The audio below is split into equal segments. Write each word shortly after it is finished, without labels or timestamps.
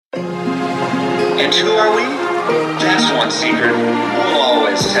And who are we? That's one secret we'll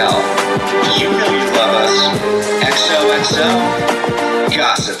always tell. You know you love us. XOXO,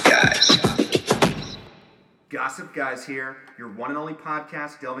 Gossip Guys. Gossip Guys here, your one and only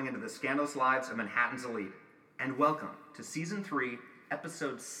podcast delving into the scandalous lives of Manhattan's elite. And welcome to Season 3,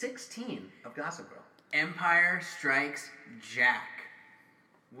 Episode 16 of Gossip Girl. Empire Strikes Jack.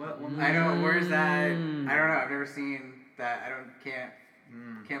 What? I don't. Where's that? I don't know. I've never seen that.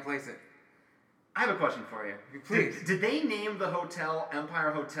 Can't place it. I have a question for you. Please. Did they name the hotel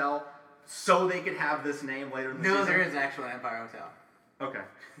Empire Hotel so they could have this name later in the season? No, there is actually Empire Hotel. Okay.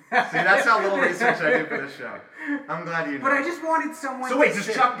 See, that's how little research I do for this show. I'm glad you know. But I just wanted someone. So wait,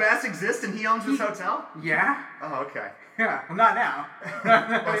 does Chuck Bass exist and he owns this hotel? Yeah. Oh, okay. Yeah. Well, not now.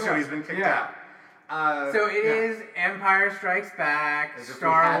 Oh, so he's been kicked out. So it is Empire Strikes Back, As if we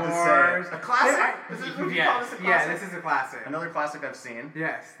Star had to say Wars. it. A classic? Would you call this a classic? Yeah, this is a classic. Another classic I've seen.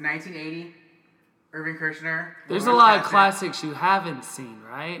 Yes, 1980. Irving Kershner. There's a lot of classics you haven't seen,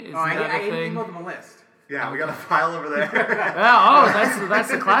 right? Isn't I that a didn't thing? go to the list. Yeah, we got a file over there. That's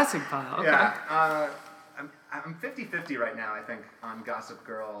the classic pile. Okay. Yeah. I'm 50-50 right now, I think, on Gossip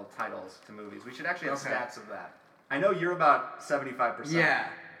Girl titles to movies. We should actually have stats of that. I know you're about 75%. Yeah.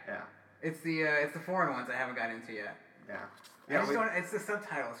 Yeah. It's the foreign ones I haven't got into yet. Yeah. I just don't. It's the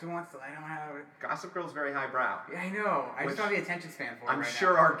subtitles. Who wants to? I don't have. Gossip Girl's very highbrow. Yeah, I know. I Which just don't have the attention span for it I'm right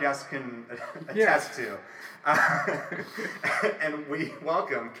sure now. our guests can attest to. And we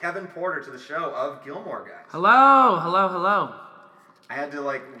welcome Kevin Porter to the show of Gilmore Guys. Hello. I had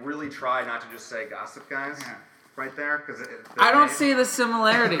to really try not to just say Gossip Guys right there because I don't see the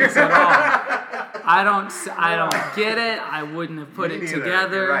similarities at all. I don't get it. I wouldn't have put it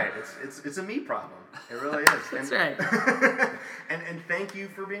together. You're right. It's a me problem. It really is. That's right. And thank you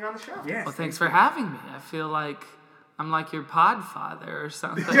for being on the show. Yes. Well, thanks for having me. I feel like I'm like your podfather or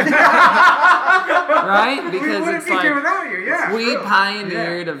something. Right? Because we wouldn't it's be here without you. Yeah. we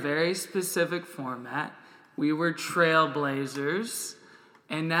pioneered a very specific format. We were trailblazers.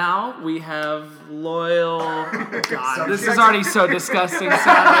 And now we have loyal... God, this is already so disgusting sounding.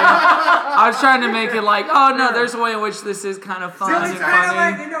 I was trying to make it like, oh no, there's a way in which this is kind of fun and It's kind of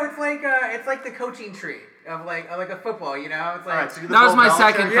funny. like it's like the coaching tree of like a football. You know, it's like. All right, so you're the That was Bill my Belichick?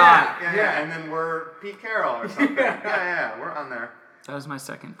 second thought. Yeah. And then we're Pete Carroll or something. Yeah, we're on there. That was my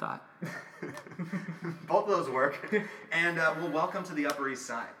second thought. Both of those work. And welcome to the Upper East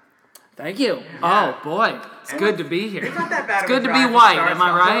Side. Thank you. Oh boy, it's good to be here. It's not that bad. It's of a good to drive be from white. Stars Am I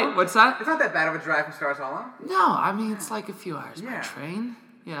Hollow. right? What's that? It's not that bad of a drive from Stars Hollow. No, I mean it's like a few hours by Yeah. train.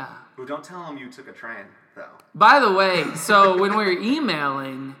 Yeah. Who don't tell them you took a train, though. By the way, so when we were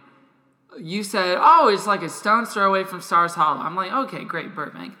emailing, you said, "Oh, it's like a stone's throw away from Stars Hollow." I'm like, "Okay, great,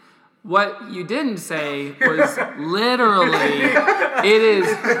 Burbank." What you didn't say was literally, it is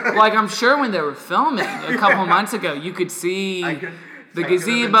like I'm sure when they were filming a couple months ago, you could see the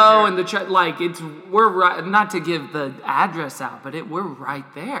gazebo and the we're right. Not to give the address out, but we're right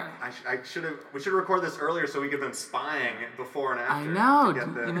there. We should record this earlier so we could have been spying before and after. I know.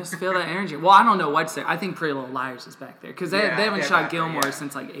 You must feel that energy. Well, I don't know what's there. I think Pretty Little Liars is back there because they haven't shot Gilmore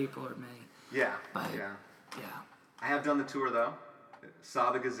since like April or May. Yeah. But, yeah. Yeah. I have done the tour though.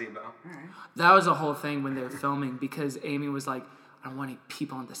 Saw the gazebo. That was a whole thing when they were filming because Amy was like, I don't want any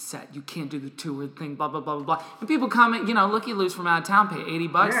people on the set. You can't do the tour thing, blah, blah, blah, blah, blah. And people come in, looky-loos from out of town, pay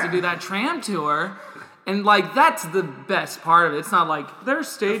 $80 to do that tram tour. And, that's the best part of it. It's not like, they're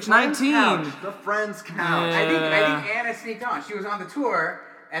stage 19. The Friends count. Yeah. I think Anna sneaked on. She was on the tour,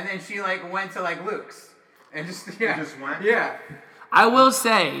 and then she, went to, Luke's. And just went? Yeah. I will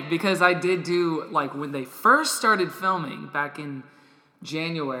say, because I did do, when they first started filming back in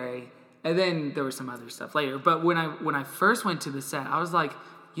January, and then there was some other stuff later. But when I first went to the set, I was like,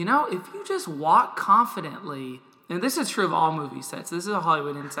 if you just walk confidently, and this is true of all movie sets. This is a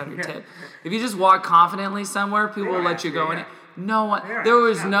Hollywood Insider tip. If you just walk confidently somewhere, people will let you go in. No one. There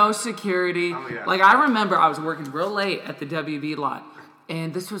was no security. Oh, yeah. I remember I was working real late at the WB lot,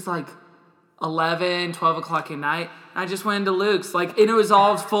 and this was 11, 12 o'clock at night. And I just went into Luke's, and it was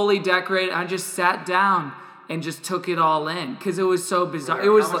all fully decorated. I just sat down and just took it all in because it was so bizarre. It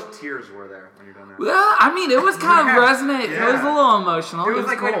was How much tears were there when you're done there? Well, I mean, it was kind of resonant. Yeah. It was a little emotional. It was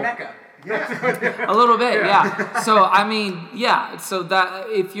like cool. Mecca. Yeah. A little bit, yeah. So, I mean, yeah. So that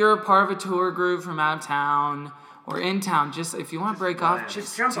if you're a part of a tour group from out of town or in town, just if you want to break off,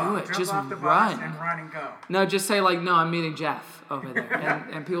 just Jump do off. it. Jump Just off the run. bus and run and go. No, just say no, I'm meeting Jeff over there,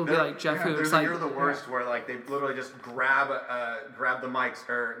 and people will be like, Jeff who? It's You're the worst where they literally just grab the mics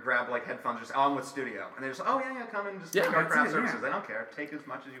or grab headphones, just on with studio, and they're just come and just take our craft services. They don't care. Take as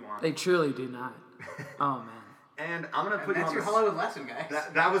much as you want. They truly do not. Oh man. And I'm going to put you That's on your the... Hollywood lesson, guys.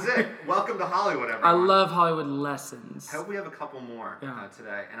 That was it. Welcome to Hollywood, everyone. I love Hollywood lessons. I hope we have a couple more Yeah.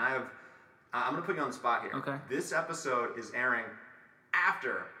 today. And I'm going to put you on the spot here. Okay. This episode is airing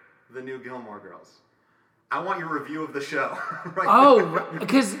after the new Gilmore Girls. I want your review of the show. Right Oh,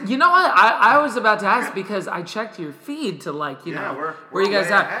 because you know what? I was about to ask because I checked your feed to like, you Yeah, know, we're where you guys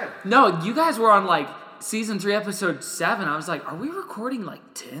way at. ahead. No, you guys were on like season 3, episode 7. I was like, are we recording like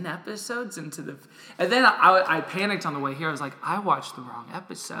 10 episodes into the... And then I panicked on the way here. I was like, I watched the wrong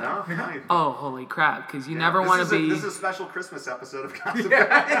episode. No? Oh, holy crap, because you never This want is to be... This is a special Christmas episode of Gossip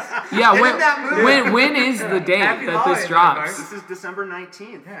Guys. Yeah, Get in that mood. when is the date Happy that holidays, this drops? everybody. This is December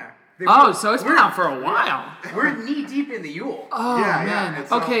 19th. Yeah. Oh, so it's been out for a while. We're knee deep in the Yule. Oh, Yeah, man. and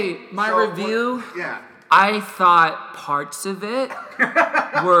so- Okay, my so review... Yeah. I thought parts of it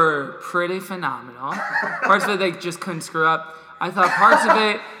were pretty phenomenal. Parts of it they just couldn't screw up. I thought parts of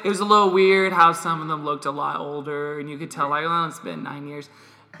it was a little weird how some of them looked a lot older, and you could tell like, oh, it's been 9 years.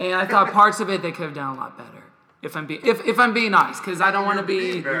 And I thought parts of it they could have done a lot better. If I'm being honest, because I don't want to be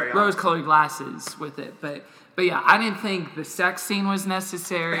being very honest. rose-colored glasses with it. But yeah, I didn't think the sex scene was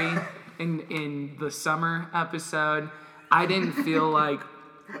necessary in the summer episode. I didn't feel like.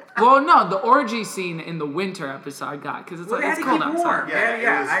 Well, no, the orgy scene in the winter episode I got because it's Well, like they it's had cold to keep outside. warm.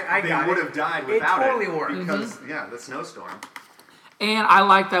 Yeah, I got They would it. have died It without totally worked. because the snowstorm. And I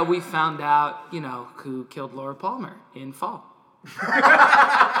like that we found out, you know, who killed Laura Palmer in Fall.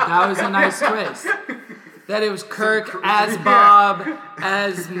 That was a nice twist. That it was Kirk as Bob,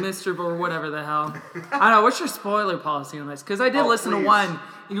 as Mr. or whatever the hell. I don't know, what's your spoiler policy on this? Because I did listen to please. one,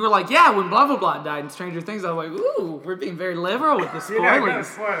 and you were like, yeah, when blah, blah, blah died in Stranger Things, I was like, ooh, we're being very liberal with the You know, no spoilers.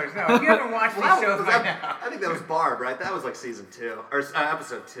 spoilers. No, if you haven't watched these shows by now. I think that was Barb, right? That was like season 2 or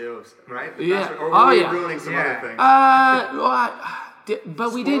episode 2, right? Yeah. That's what- or Oh, were we yeah. ruining some Yeah. other things?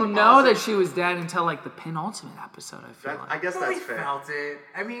 But we Spoiler didn't know policy. that she was dead until like the penultimate episode, I feel I like. guess But we that's fair. felt it.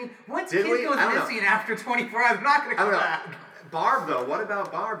 I mean, once Did kid we? goes I don't know. missing after 24 hours, they're not going to I don't come know. back. Barb though. What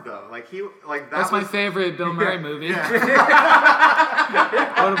about Barb though? Like that That's was my favorite Bill Murray movie. Yeah.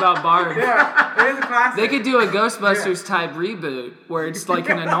 What about Barb? Yeah, it is a classic. They could do a Ghostbusters type reboot where it's like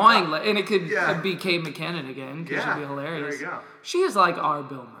an annoying, and it could Yeah. be Kate McKinnon again because Yeah, she'd be hilarious. there you go. She is like our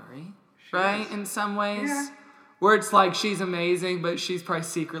Bill Murray, right? is. In some ways, Yeah. where it's like she's amazing, but she's probably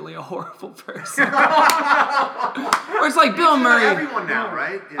secretly a horrible person. Where it's like Bill Murray. Everyone now,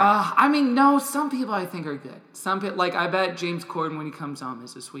 right? Yeah. I mean, no. Some people I think are good. Some people, like I bet James Corden when he comes home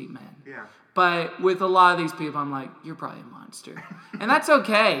is a sweet man. Yeah. But with a lot of these people, I'm like, you're probably a monster, and that's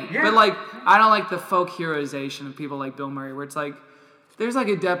okay. Yeah. But like, I don't like the folk heroization of people like Bill Murray, where it's like, there's like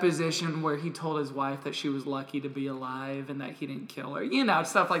a deposition where he told his wife that she was lucky to be alive and that he didn't kill her, you know,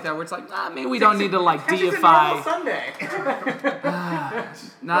 stuff like that. Where it's like, maybe we don't need to like It's just a deify. normal Sunday.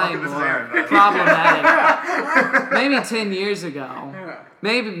 Not Welcome to anymore. Aaron, bud. Problematic. Maybe 10 years ago.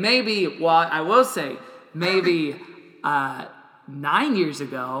 Maybe. Well, I will say maybe 9 years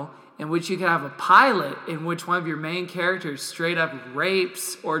ago, in which you could have a pilot in which one of your main characters straight up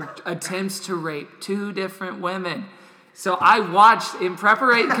rapes or attempts to rape 2 different women. So I watched in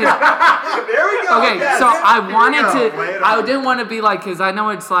preparation. There we go. Okay, yes. so I Here we wanted go. to. Lay it I on. didn't want to be like, because I know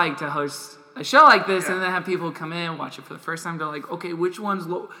what it's like to host a show like this, Yeah. and then have people come in, watch it for the first time, go like, okay, which one's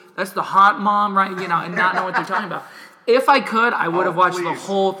that's the hot mom, right? You know, and not know what they're talking about. If I could, I would have watched the please.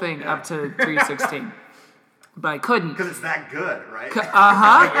 whole thing up to 316, but I couldn't. Because it's that good, right?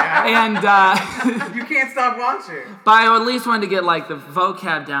 And You can't stop watching. but I at least wanted to get like the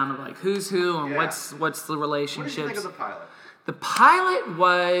vocab down of like who's who and Yeah. what's the What did you relationships. think of the pilot? The pilot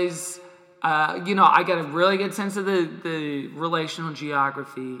was, I got a really good sense of the relational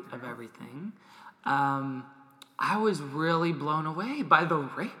geography of everything. I was really blown away by the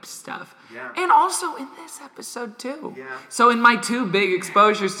rape stuff. Yeah. And also in this episode too. Yeah. So in my 2 big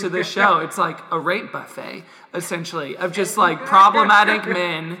exposures to the show, it's like a rape buffet, essentially, of just like problematic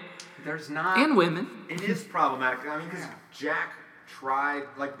men There's not. and women. It is problematic. I mean, because Jack tried,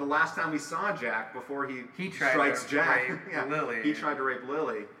 like the last time we saw Jack before he tried strikes to Jack. rape Lily. He tried to rape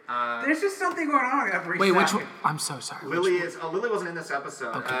Lily. There's just something going on in every Wait, which second. one? I'm so sorry. which Lily one? is. Lily wasn't in this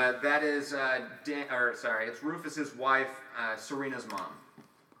episode. Okay. That is. It's Rufus's wife, Serena's mom.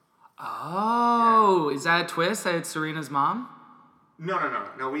 Oh, is that a twist that it's Serena's mom? No.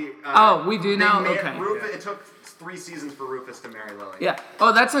 We. We do they know? mar- Okay. Rufus, it took 3 seasons for Rufus to marry Lily. Yeah.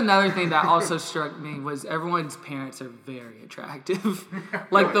 Oh, that's another thing that also struck me was everyone's parents are very attractive.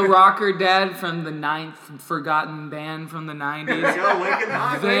 Like the rocker dad from the 9th forgotten band from the 90s. Yo, Lincoln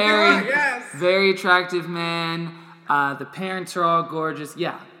High. Very, Yes. very attractive man. The parents are all gorgeous.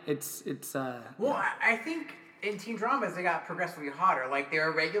 Yeah, it's. Well, I think in teen dramas they got progressively hotter. Like they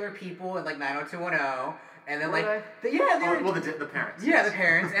were regular people in like 90210, and then Were like they? the parents. yeah, the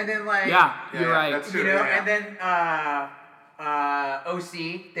parents, and then like Yeah, Yeah, you're yeah, right. that's you true, know, yeah. and then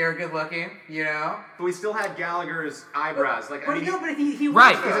OC, they were good looking, you know. But we still had Gallagher's eyebrows. Like, I But mean, no, but he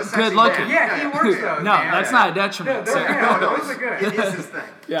Right, works those. He's a sexy good looking. man. Yeah, he works those. No, man. that's yeah. not a detriment. No, so- those are good. It is his thing.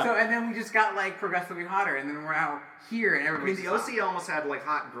 Yeah. So and then we just got like progressively hotter, and then we're out here, and I mean, everybody's the OC almost had like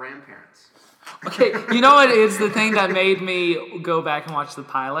hot grandparents. Okay, you know what is the thing that made me go back and watch the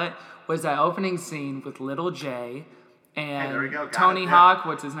pilot was that opening scene with Little J and there we go, got Tony it, yeah. Hawk.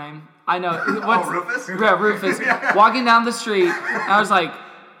 What's his name? I know. What's, Rufus? Yeah, Rufus. Walking down the street, and I was like,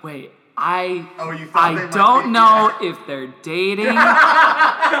 wait. You thought they I might don't be- know if they're dating,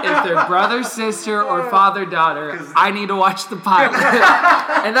 if they're brother, sister, or father, daughter. I need to watch the pilot.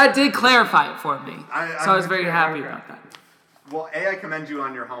 And that did clarify it for me. So I was very happy about that. Well, A, I commend you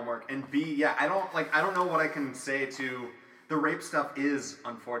on your homework, and B, yeah, I don't know what I can say to the rape stuff is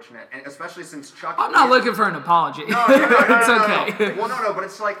unfortunate, and especially since Chuck. I'm not looking for an apology. No, It's okay. Well, no, but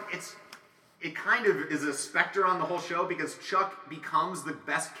it's like it kind of is a specter on the whole show because Chuck becomes the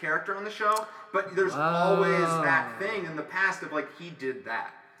best character on the show, but there's always that thing in the past of like he did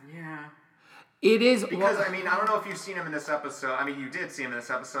that. Yeah. It is Because, I mean, I don't know if you've seen him in this episode. I mean, you did see him in this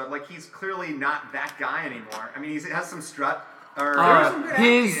episode. Like, he's clearly not that guy anymore. I mean, he has some strut. Or There was some good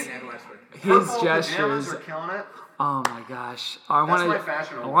his- acting in Ed Westwood. his purple pajamas gestures. are killing it. Oh my gosh! I That's my want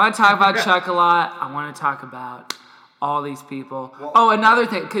fashion to. I over. want to talk about Chuck a lot. I want to talk about all these people. Well- Another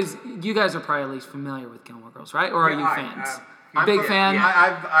thing, because you guys are probably at least familiar with Gilmore Girls, right? Or are you Yeah, fans? I'm Big from- fan.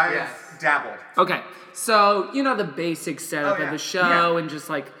 yeah, I've Yes. dabbled. Okay, so you know the basic setup Oh, yeah. of the show, and just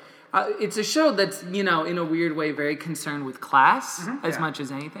like it's a show that's in a weird way very concerned with class as much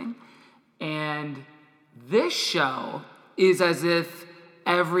as anything, and this show is as if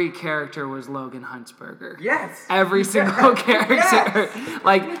every character was Logan Huntsberger. Yes. Every single character. Yes.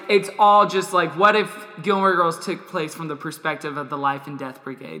 Like, it's all just like, what if Gilmore Girls took place from the perspective of the Life and Death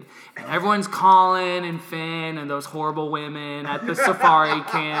Brigade? And everyone's Colin and Finn and those horrible women at the safari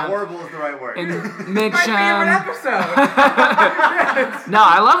camp. Horrible is the right word. And My favorite Mitchum. episode. No,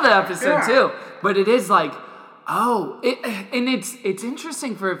 I love that episode Yeah. too. But it is like, it's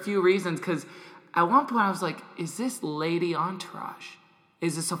interesting for a few reasons, because at one point I was like, is this Lady Entourage?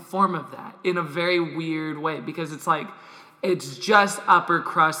 Is this a form of that in a very weird way? Because it's like, it's just upper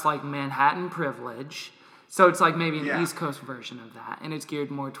crust, like Manhattan privilege. So it's like maybe an East Coast version of that, and it's geared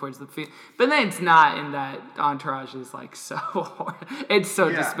more towards the but then it's not in that Entourage is like so it's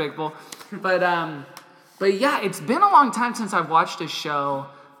so despicable. But yeah, it's been a long time since I've watched a show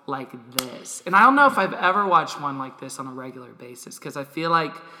like this, and I don't know if I've ever watched one like this on a regular basis, because I feel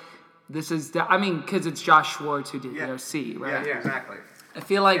like this is because it's Josh Schwartz who did the OC, right? Yeah, exactly. I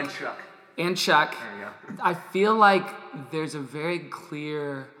feel like And Chuck. and There you go. I feel like there's a very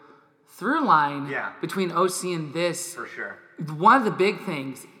clear through line between OC and this. For sure. One of the big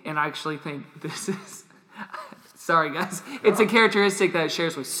things, and I actually think this is, sorry guys, it's a characteristic that it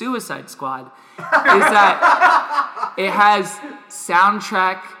shares with Suicide Squad, is that it has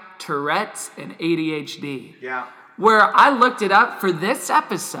soundtrack Tourette's and ADHD. Yeah. Where I looked it up for this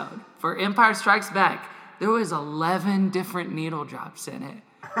episode, for Empire Strikes Back, there was 11 different needle drops in it,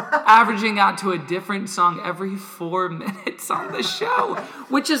 averaging out to a different song every 4 minutes on the show,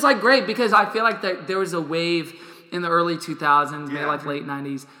 which is like great, because I feel like there was a wave in the early 2000s, maybe like late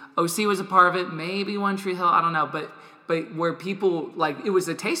 90s. OC was a part of it, maybe One Tree Hill, I don't know, but where people, like, it was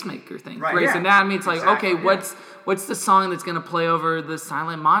a tastemaker thing. Right, Grey's Anatomy, it's like, exactly, okay, what's the song that's going to play over the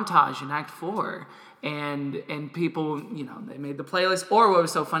silent montage in Act 4? And people, they made the playlist. Or what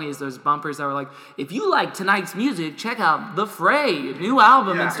was so funny is those bumpers that were like, if you like tonight's music, check out The Fray, new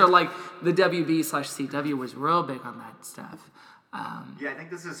album. Yeah. And so like the WB/CW was real big on that stuff. I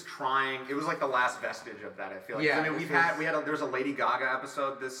think this is trying. It was like the last vestige of that. I feel like. Yeah, I mean, there was a Lady Gaga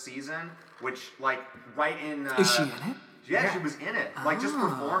episode this season, which like right in. Is she in it? Yeah, she was in it, like just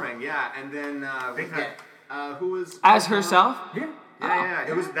performing. Yeah, and then who was As herself? Yeah.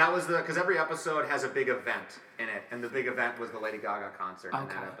 That was because every episode has a big event in it, and the big event was the Lady Gaga concert in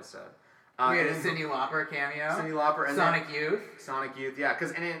that episode. We had a Cyndi Lauper cameo. Cyndi Lauper and Sonic Youth. Yeah,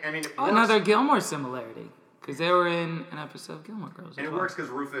 because it Another Gilmore similarity, because they were in an episode of Gilmore Girls. And it works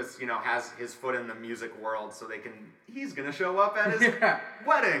because Rufus, has his foot in the music world, so he's gonna show up at his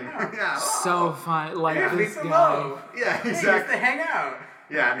wedding. Yeah. So fun, like this Lisa guy. Loeb. Yeah, Hey, exactly. used to hang out.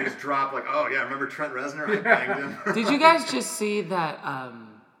 Yeah, and they just drop like, oh yeah, remember Trent Reznor? I banged him. Did you guys just see that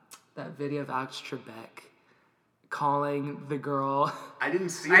that video of Alex Trebek calling the girl? I didn't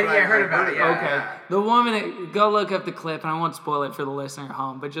see it. I heard about it, yeah. Okay. The woman, go look up the clip, and I won't spoil it for the listener at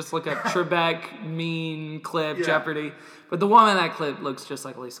home, but just look up Trebek, mean clip, Yeah. Jeopardy. But the woman in that clip looks just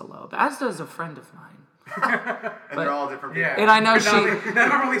like Lisa Loeb, as does a friend of mine. And they're all different people. Yeah. And I know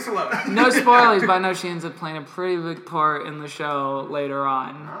None are released alone. no spoilers, but I know she ends up playing a pretty big part in the show later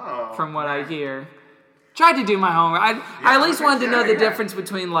on, Oh, from what I hear. Tried to do my homework. I at least wanted to know the difference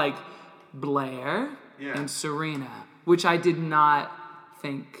between like Blair and Serena, which I did not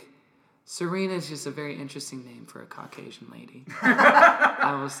think. Serena is just a very interesting name for a Caucasian lady.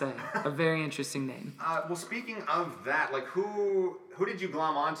 I will say, a very interesting name. Well, speaking of that, like who did you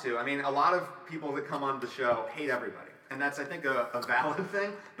glom onto? I mean, a lot of people that come on the show hate everybody, and that's I think a valid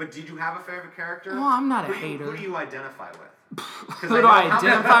thing. But did you have a favorite character? Well, I'm not a Who hater. do you identify with? Who do I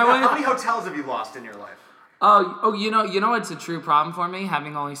identify with? How many hotels have you lost in your life? Oh, you know what's a true problem for me,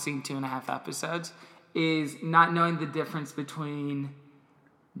 having only seen 2.5 episodes, is not knowing the difference between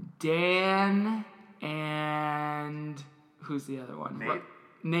Dan and who's the other one? Nate?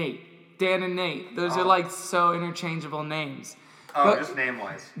 Nate. Dan and Nate. Those are like so interchangeable names. Oh, But just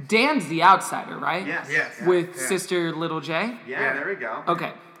name-wise. Dan's the outsider, right? Yes. Yes. With Yeah. Sister Little J? Yeah, there we go.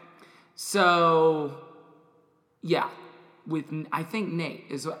 Okay. So, yeah. I think Nate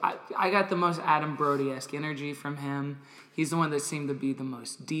is. I got the most Adam Brody-esque energy from him. He's the one that seemed to be the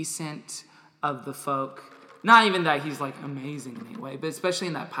most decent of the folk. Not even that he's like amazing in any way, but especially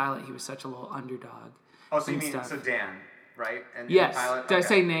in that pilot, he was such a little underdog. Oh, so you and mean stuff. so Dan, right? And Yes. the pilot? Did I Okay.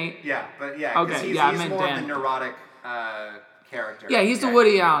 say Nate? Yeah, but yeah, 'cause Okay, he's, yeah, I he's meant more Dan. of the neurotic character. Yeah, he's the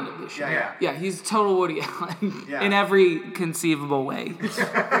Woody Allen of this show. Yeah. Yeah, he's total Woody Allen Yeah. in every conceivable way.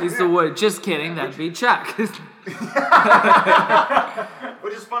 He's the Woody. Just kidding. That'd be Chuck.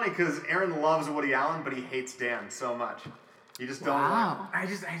 Which is funny because Aaron loves Woody Allen, but he hates Dan so much. You just don't. Wow. I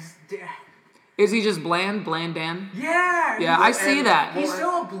just. Is he just bland Dan? Yeah. Yeah, I see that. He's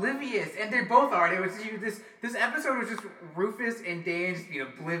so oblivious, and they both are. It was this episode was just Rufus and Dan just being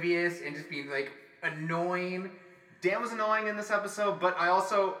oblivious and just being like annoying. Dan was annoying in this episode, but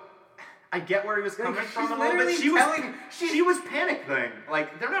I get where he was coming from she's a little bit. literally She was panic-thing.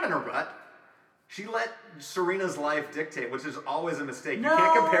 Like, they're not in a rut. She let Serena's life dictate, which is always a mistake. You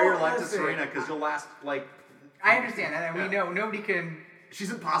can't compare your life to Serena because you'll last, like... I understand that, and we know nobody can She's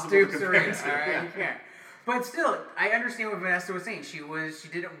impossible do to compare Serena. to. All right, Yeah. you can't. But still, I understand what Vanessa was saying. She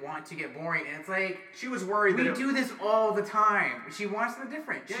didn't want to get boring, and it's like She was worried we that... do this all the time. She wants something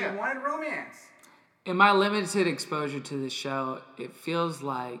different. She Yeah. wanted romance. In my limited exposure to this show, it feels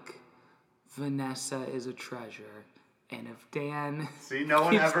like Vanessa is a treasure. And if Dan See, no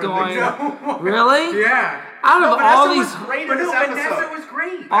one keeps ever going... thinks Really? Yeah. Out of all Vanessa these... was great But in no, this Vanessa episode. was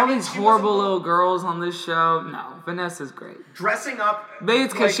great. All I mean, these she horrible wasn't- little girls on this show, no, Vanessa's great. Dressing up... Maybe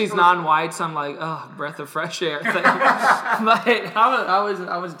it's because like, she's for- non-white, so I'm like, oh, breath of fresh air. Thing. But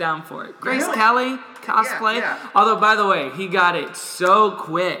I was down for it. Grace Really? Kelly cosplay. Yeah. Although, by the way, he got it so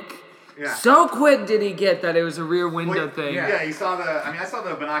quick. Yeah. So quick did he get that it was a rear window Wait, thing. Yeah, you saw the... I saw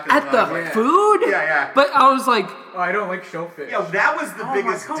the binoculars. At and I was the like, food? Yeah. But I was like, Oh, I don't like shellfish. Yeah, that was the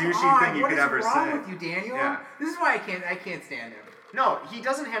biggest come douchey on, thing you could ever say. What is wrong with you, Daniel? Yeah. This is why I can't stand him. No, he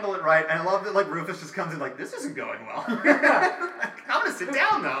doesn't handle it right, and I love that like Rufus just comes in like, this isn't going well. I'm gonna sit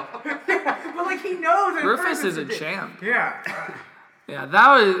down though. But like he knows. at Rufus first is a it's champ. Yeah. Yeah,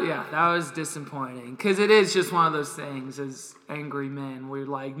 that was disappointing. Because it is just one of those things as angry men. We're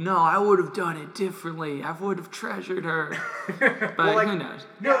like, no, I would have done it differently. I would have treasured her. But Well, like, who knows?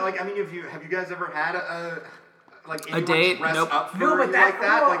 Yeah, like I mean, have you guys ever had a anyone date? dress Nope. up for No, but you like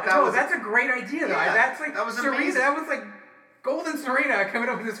that? Like that was that's a great idea though. Yeah, That's like that was Serena. amazing. That was like Golden Serena coming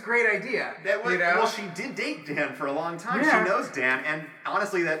up with this great idea. that was, you know? well, she did date Dan for a long time. Yeah. She knows Dan, and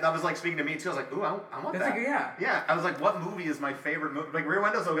honestly, that was like speaking to me too. I was like, ooh, I want That's that. like, yeah. Yeah, I was like, what movie is my favorite movie? Like Rear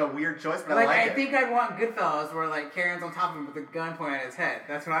Window's like a weird choice, but Like I like I it. think I'd want Goodfellas, where like Karen's on top of him with a gun pointed at his head.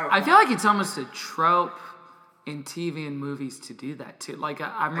 That's what I would. I want. feel like it's almost a trope in TV and movies to do that too. Like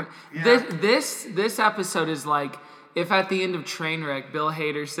I'm Yeah. this episode is like if at the end of Trainwreck, Bill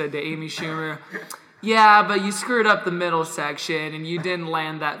Hader said to Amy Schumer, "Yeah, but you screwed up the middle section and you didn't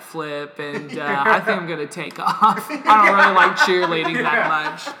land that flip, and I think I'm gonna take off. I don't really like cheerleading that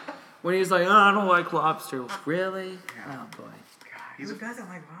much." When he's like, "Oh, I don't like lobster." Really? Oh boy. Who doesn't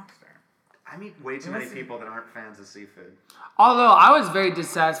like lobster? I meet way too many people that aren't fans of seafood. Although I was very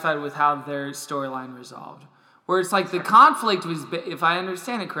dissatisfied with how their storyline resolved. Where it's like the conflict was, if I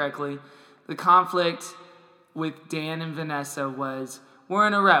understand it correctly, the conflict with Dan and Vanessa was, we're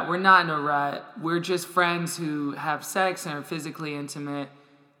in a rut, we're not in a rut, we're just friends who have sex and are physically intimate.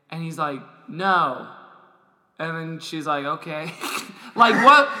 And he's like, no. And then she's like, okay. Like,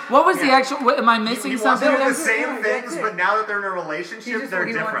 what was the actual, am I missing He wants something? to do the That's it. same Yeah, things, that's it. but now that they're in a He relationship, just- they're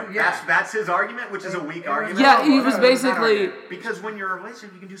he wants- different. yeah. That's his argument, which is a weak argument. Yeah, he was No, basically, Because when you're in a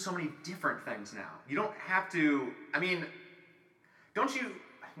relationship, you can do so many different things now. You don't have to. I mean, don't you?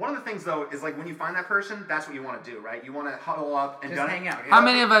 One of the things though is like when you find that person, that's what you want to do, right? You want to huddle up and Just hang out. How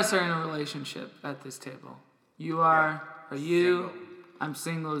many of us are in a relationship at this table? You are. Are you? Single. I'm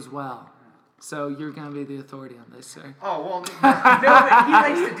single as well. So you're gonna be the authority on this, sir. Oh well. No, but he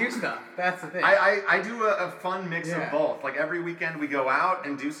likes to do stuff. That's the thing. I do a fun mix Yeah. of both. Like every weekend we go out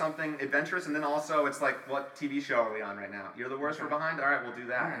and do something adventurous, and then also it's like, what TV show are we on right now? You're the Worst We're Behind? All right, we'll do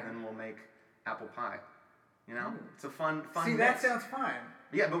that, All right. and then we'll make apple pie. You know, it's a fun See, mix. that sounds fun.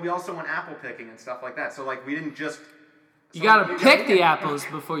 Yeah, but we also went apple picking and stuff like that. So like we didn't just. You gotta pick the apples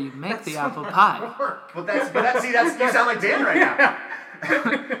before you make the apple pie. But that's you sound like Dan right now.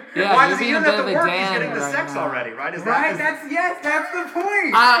 Yeah, Why you're does he being a even bit have of to a work? He's Dan getting the right sex now. already, right? Is Right? that? That's the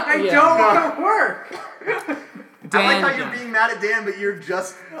point. I don't want to work. I like how Dan, you're being mad at Dan, but you're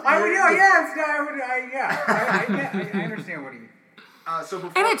just. I would know. I understand what he. So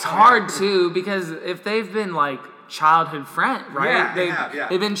before, And it's hard too because if they've been like childhood friends, right? Yeah, they have, yeah.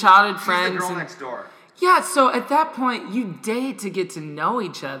 They've been childhood She's friends. the girl and- next door. Yeah, so at that point, you date to get to know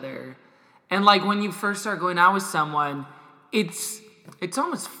each other. And like when you first start going out with someone, it's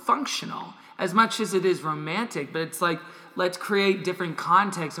almost functional as much as it is romantic, but it's like, let's create different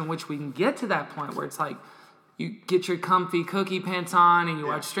contexts in which we can get to that point where it's like, you get your comfy cookie pants on and you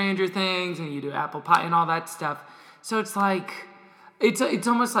watch Stranger Things and you do apple pie and all that stuff. So it's like, it's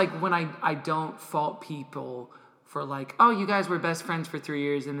almost like when I don't fault people for like, oh, you guys were best friends for 3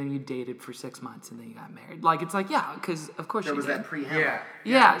 years and then you dated for 6 months and then you got married. Like, it's like, yeah, because of course There you was did. that preamble. Yeah.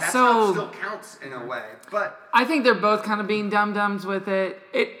 Yeah, That's so how it still counts in a way, but I think they're both kind of being dum-dums with it.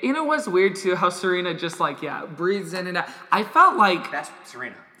 You know what's weird too, how Serena just like, breathes in and out. I felt like, that's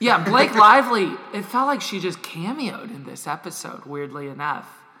Serena. yeah, Blake Lively, it felt like she just cameoed in this episode, weirdly enough.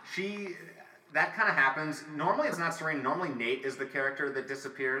 That kind of happens. Normally it's not Serena. Normally Nate is the character that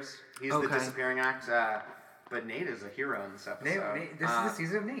disappears. He's the Okay. disappearing act. But Nate is a hero in this episode. Nate, this is the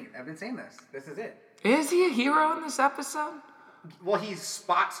season of Nate. I've been saying this. This is it. Is he a hero in this episode? Well, he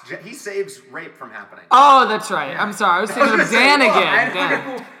saves rape from happening. Oh, that's right. I'm sorry. I was thinking of Dan I again. don't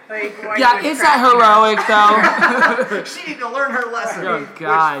Dan. know, like, why Yeah, you is attract that heroic though? She needed to learn her lesson. Oh,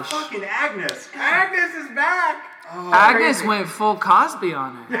 gosh. Which fucking Agnes. Agnes is back. Agnes crazy. went full Cosby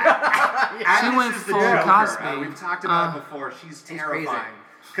on her. Agnes went is the full Joker. Cosby. We've talked about it before. She's crazy. terrifying.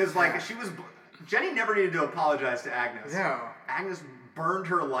 Because like Jenny never needed to apologize to Agnes. No. Agnes burned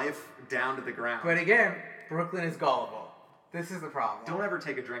her life down to the ground. But again, Brooklyn is gullible. This is the problem. Don't ever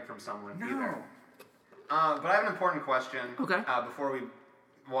take a drink from someone No. either. But I have an important question. Okay. Before we,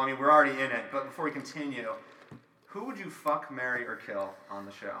 we're already in it, but before we continue, who would you fuck, marry, or kill on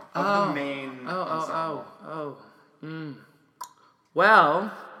the show? Of the main ensemble.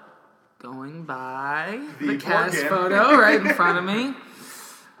 Well, going by the cast Morgan. photo right in front of me,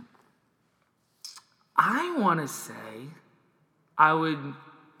 I want to say I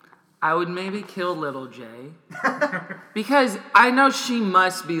would maybe kill Little J because I know she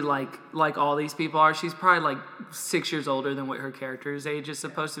must be like all these people are. She's probably like 6 years older than what her character's age is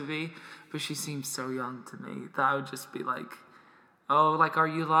supposed to be, but she seems so young to me that I would just be like, oh, like, are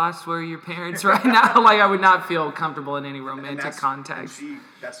you lost? Where are your parents right now? Like, I would not feel comfortable in any romantic context.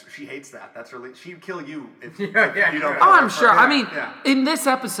 She hates that. That's really. She'd kill you if Yeah, you don't. sure. kill Oh, I'm her sure. first. I mean, Yeah. in this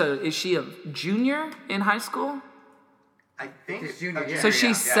episode, is she a junior in high school? I think She's junior, yeah. So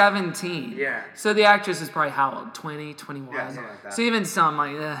she's 17. Yeah. So the actress is probably how old? 20, 21? Yeah, something like that. So even so, I'm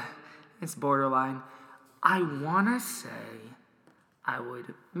like, it's borderline. I want to say I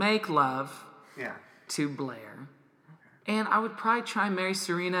would make love Yeah. to Blair. And I would probably try and marry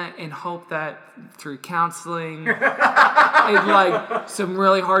Serena and hope that through counseling and like some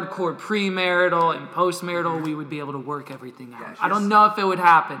really hardcore premarital and postmarital, we would be able to work everything out. I don't know if it would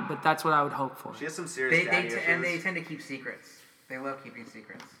happen, but that's what I would hope for. She has some serious daddy issues. And they tend to keep secrets. They love keeping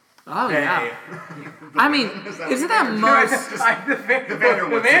secrets. Oh, Hey. yeah. I mean, isn't that most... The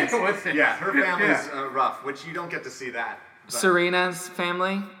Vanderwoods. Vanderwoods. Yeah, her family's rough, which you don't get to see that. But- Serena's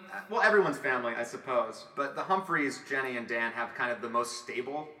family? Well, everyone's family, I suppose. But the Humphreys, Jenny, and Dan have kind of the most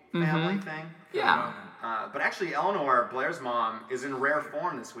stable family thing. Yeah. But actually, Eleanor, Blair's mom, is in rare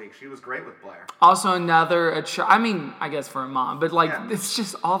form this week. She was great with Blair. Also another, I mean, I guess for a mom, but like, Yeah. it's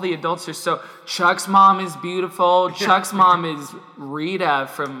just all the adults are so, Chuck's mom is beautiful. Chuck's mom is Rita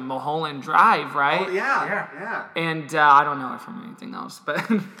from Mulholland Drive, right? Oh, yeah. And I don't know her from anything else, but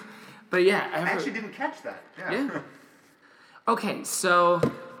yeah. I actually didn't catch that. Yeah. Okay, so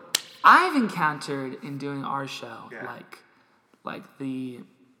I've encountered in doing our show, like the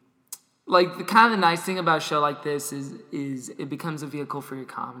kind of the nice thing about a show like this is it becomes a vehicle for your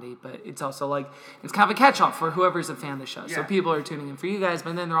comedy, but it's also like it's kind of a catch-all for whoever's a fan of the show. So Yeah. people are tuning in for you guys,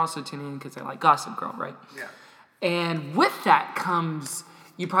 but then they're also tuning in because they like Gossip Girl, right? Yeah. And with that comes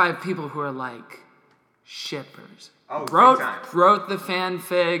you probably have people who are like shippers. Oh, big wrote time. the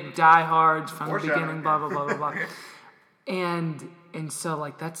fanfic, diehards from the beginning, blah blah blah blah blah. And so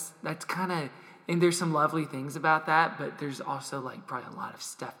like that's kind of, and there's some lovely things about that, but there's also like probably a lot of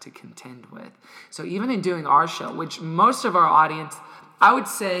stuff to contend with. So even in doing our show, which most of our audience, I would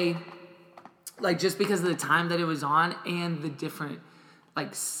say, like just because of the time that it was on and the different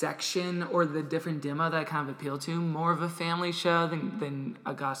like section or the different demo that I kind of appeal to, more of a family show than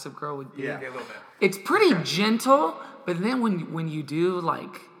a Gossip Girl would be. Yeah. A little bit. It's pretty gentle, but then when you do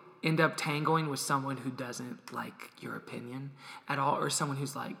like end up tangling with someone who doesn't like your opinion at all, or someone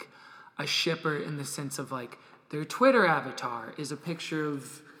who's like a shipper in the sense of like their Twitter avatar is a picture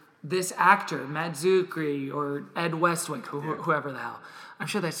of this actor, Matt Zuckery or Ed Westwick, whoever the hell. I'm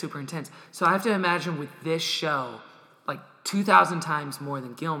sure that's super intense. So I have to imagine with this show, like 2,000 times more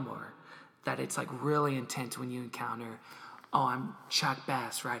than Gilmore, that it's like really intense when you encounter, oh, I'm Chuck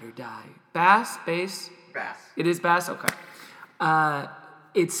Bass, ride or die. Bass? Bass? Bass. It is Bass? Okay.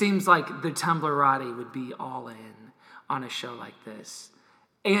 It seems like the Tumblrati would be all in on a show like this.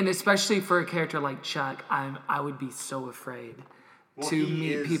 And especially for a character like Chuck, I would be so afraid to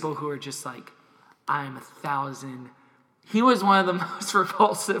meet people who are just like, I'm 1,000. He was one of the most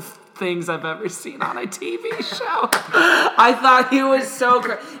repulsive things I've ever seen on a TV show. I thought he was so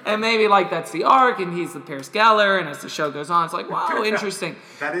great. And maybe like that's the arc and he's the Paris Geller, and as the show goes on, it's like, wow, interesting.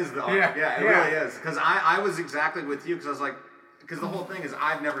 That is the arc. Yeah, it really is. Because I was exactly with you, because I was like, because the whole thing is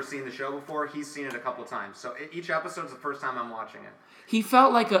I've never seen the show before. He's seen it a couple times. So each episode's the first time I'm watching it. He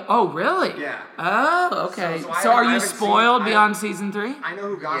felt like oh, really? Yeah. Oh, okay. So So are I you haven't spoiled seen- beyond season 3? I know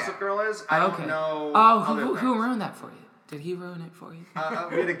who Gossip Yeah. Girl is. I don't Okay. know. Oh, other who things. ruined that for you? Did he ruin it for you?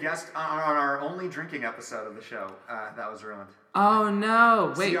 We had a guest on our only drinking episode of the show. That was ruined. Oh,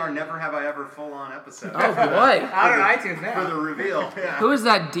 no. Wait. See our Never Have I Ever full-on episode. Oh, boy. Out on iTunes now. For the reveal. Yeah. Who is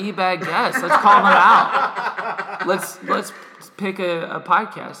that D-bag guest? Let's call him out. Let's pick a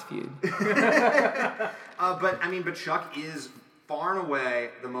podcast feud. But Chuck is far and away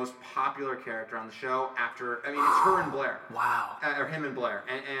the most popular character on the show after, it's her and Blair. Wow. Or him and Blair.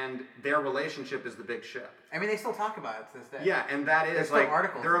 And their relationship is the big ship. I mean, they still talk about it to this day. Yeah, and that is There's still like,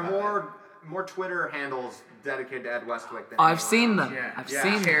 articles there are about more Twitter handles dedicated to Ed Westwick than Oh, I've anyone seen else. them. Yeah. I've Yeah.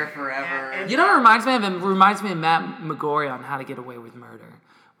 seen them. Share forever. And- You know what it reminds me of? It reminds me of Matt McGorry on How to Get Away with Murder.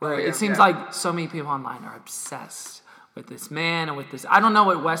 Where yeah, it seems yeah. like so many people online are obsessed with this man and with this. I don't know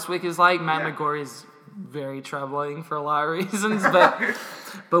what Westwick is like. Matt Yeah. McGorry is very troubling for a lot of reasons.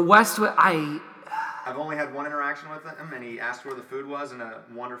 But Westwick, I've only had one interaction with him, and he asked where the food was in a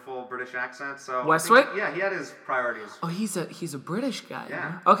wonderful British accent. So Westwick? Yeah, he had his priorities. Oh, he's a British guy.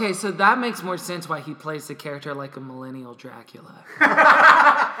 Yeah. Huh? Okay, so that makes more sense why he plays the character like a millennial Dracula.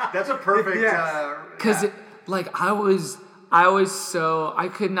 That's a perfect. Yes. Because I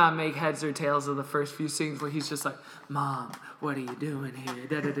could not make heads or tails of the first few scenes where he's just like, Mom, what are you doing here?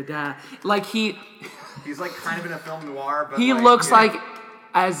 Da da da da. Like he's like kind of in a film noir, but he like, looks yeah. like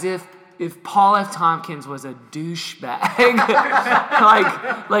as if Paul F. Tompkins was a douchebag.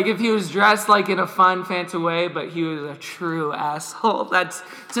 like if he was dressed like in a fun, fancy way, but he was a true asshole.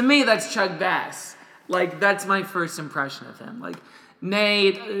 To me, that's Chuck Bass. Like, that's my first impression of him. Like,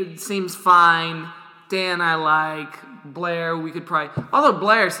 Nate seems fine. Dan, I like. Blair, we could probably... Although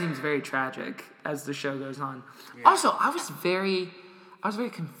Blair seems very tragic as the show goes on. Yeah. Also, I was very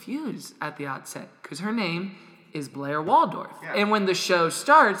confused at the outset because her name is Blair Waldorf. Yeah. And when the show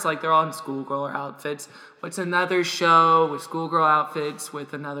starts, like, they're all in schoolgirl outfits. What's another show with schoolgirl outfits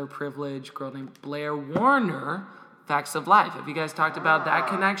with another privileged girl named Blair Warner? Facts of Life. Have you guys talked about that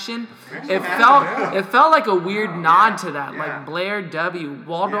connection? It felt like a weird nod to that. Yeah. Like Blair W.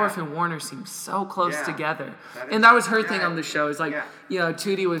 Waldorf and Warner seem so close together. And that was her thing on the show. It's like, Yeah.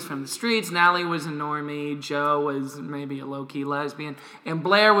 Tootie was from the streets, Natalie was a normie, Joe was maybe a low-key lesbian, and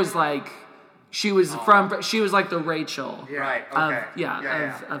Blair was like, she was like the Rachel Right.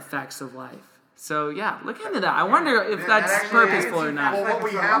 Okay. of Facts of Life. So yeah, look into that. I wonder if that's actually purposeful or not. Well, what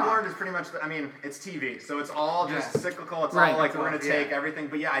we have learned is pretty much, it's TV, so it's all just cyclical. It's all like we're going to take everything.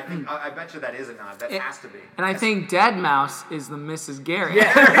 But yeah, I think I bet you that is a nod. That has to be. And I think Dead Mouse is the Mrs. Gary.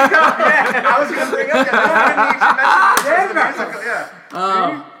 Yeah. I was going to bring up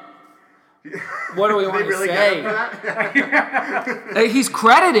that. What do we want to Really say? get for that? He's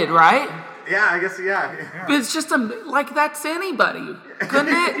credited, right? Yeah, I guess, yeah. But it's just that's anybody,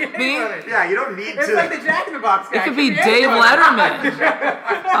 couldn't it be? Yeah, you don't need It's to. like the Jack in the Box guy. It could be Dave Letterman.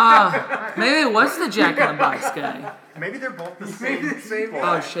 Maybe it was the Jack in the Box guy. Maybe they're both the Maybe same the same people.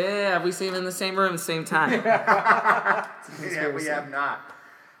 guy. Oh shit! Have we seen them in the same room at the same time? Yeah, we have not.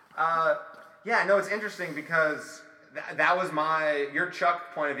 No, it's interesting because that was your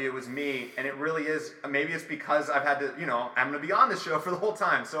Chuck point of view was me, and it really is. Maybe it's because I've had to, I'm going to be on this show for the whole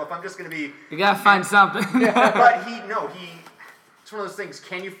time. So if I'm just going to be, you gotta find something. But it's one of those things.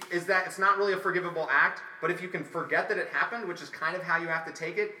 It's not really a forgivable act, but if you can forget that it happened, which is kind of how you have to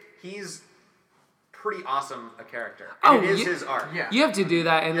take it, he's pretty awesome a character. And it is his art. Yeah. You have to do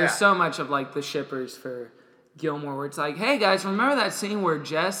that, and there's so much of like the shippers for Gilmore where it's like, hey guys, remember that scene where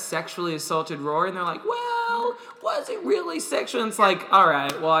Jess sexually assaulted Rory? And they're like, well, was it really sexual? And it's like, all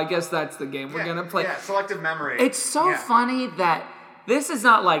right, well, I guess that's the game we're gonna play. Yeah, selective memory. It's so funny that this is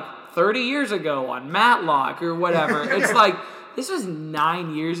not like 30 years ago on Matlock or whatever. It's like, this was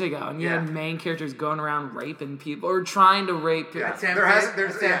 9 years ago, and you had main characters going around raping people or trying to rape people. Yeah.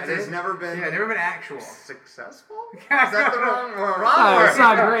 There's never been. Yeah, never been actual. Successful? Is that the wrong word? It's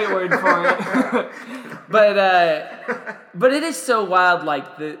not a great word for it. but it is so wild, like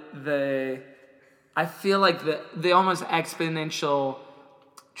I feel like the almost exponential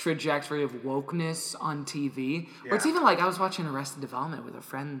trajectory of wokeness on TV. Or it's even like I was watching Arrested Development with a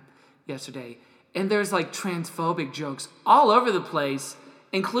friend yesterday, and there's like transphobic jokes all over the place,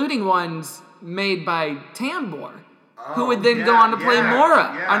 including ones made by Tambor, who would then go on to play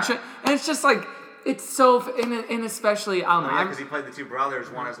Mora. Yeah. And it's just like, it's so, and especially, I don't know. Because he played the two brothers.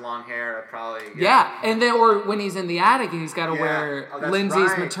 One has long hair, probably. Yeah, and then, or when he's in the attic and he's got to wear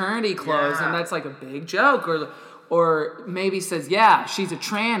Lindsay's maternity clothes, and that's like a big joke. Or maybe says, yeah, she's a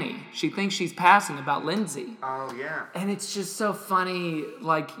tranny. She thinks she's passing about Lindsay. Oh, yeah. And it's just so funny,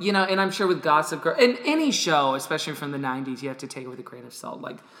 like, and I'm sure with Gossip Girl, and any show, especially from the 90s, you have to take it with a grain of salt.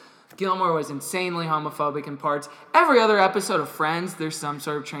 Like, Gilmore was insanely homophobic in parts. Every other episode of Friends, there's some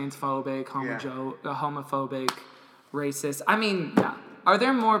sort of transphobic, homophobic, racist. I mean, yeah. Are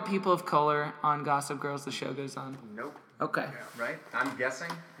there more people of color on Gossip Girl as the show goes on? Nope. Okay. Yeah, right? I'm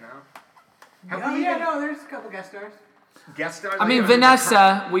guessing? No. There's a couple guest stars. Guest stars? I mean,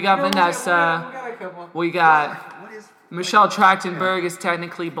 Vanessa. We got Vanessa. We got a couple. We got What is... Michelle Trachtenberg is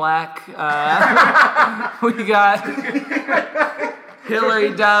technically black. We got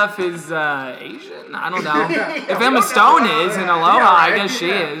Hillary Duff is Asian. I don't know. If Emma Stone is in Aloha, I guess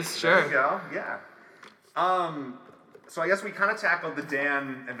she is. Sure. There you go. Yeah. So I guess we kind of tackled the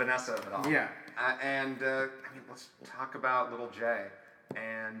Dan and Vanessa of it all. Yeah. Let's talk about Little J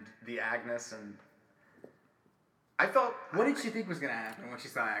and the Agnes, and I felt... What did she think was going to happen when she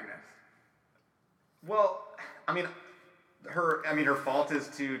saw Agnes? Well, her fault is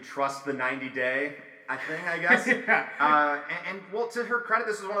to trust the 90-day thing, I guess. And well, to her credit,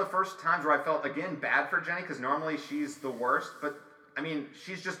 this is one of the first times where I felt, again, bad for Jenny, because normally she's the worst, but,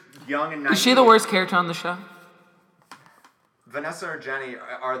 she's just young and naive. Is she the worst character on the show? Vanessa or Jenny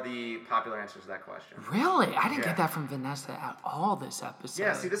are the popular answers to that question. Really? I didn't get that from Vanessa at all this episode.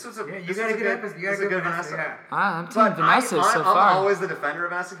 Yeah, see, this was a you got a good episode. You got a good Vanessa. Yeah. I'm team Vanessa so far. I'm always the defender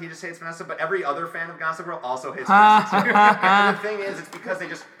of Vanessa. He just hates Vanessa, but every other fan of Gossip Girl also hates Vanessa too. And the thing is, it's because they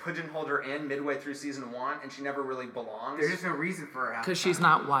just pigeonholed her in midway through season 1, and she never really belongs. There's just no reason for her. Because she's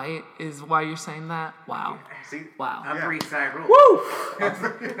not white is why you're saying that? Wow. See? Wow. I'm East Side Rules. Woo!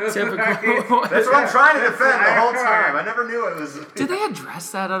 Typical. That's what I'm trying to defend the whole time. I never knew it was... Did they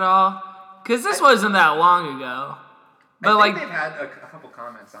address that at all? Because this wasn't that long ago. But I think they've had a couple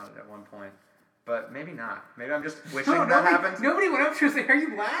comments on it at one point. But maybe not. Maybe I'm just wishing that happened. Nobody went up to her and said, "Are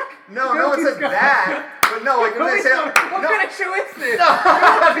you black?" No one said that. But no, like when they say, what kind of show is this? No,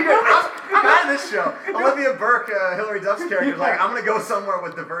 I'm out of this show. Olivia Burke, Hillary Duff's character, is like, I'm gonna go somewhere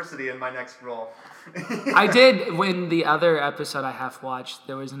with diversity in my next role. I did, when the other episode I half watched,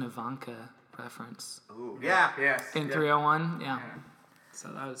 there was an Ivanka reference. Ooh, yeah. Yes. In 301, yeah. So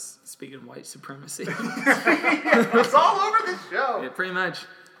that was speaking of white supremacy. It's all over the show. Yeah, pretty much.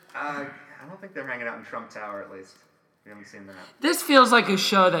 I don't think they're hanging out in Trump Tower, at least. We haven't seen that. This feels like a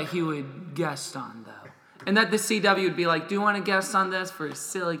show that he would guest on, though. And that the CW would be like, do you want to guest on this for a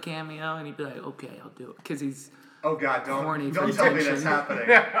silly cameo? And he'd be like, okay, I'll do it. Because he's Oh, God, horny don't for tell me attention. that's happening.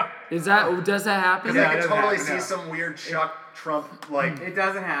 Does that happen? Because I could it totally doesn't see happen, some weird Chuck Trump, It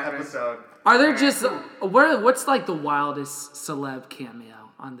doesn't happen. episode. Are there just... What's like the wildest celeb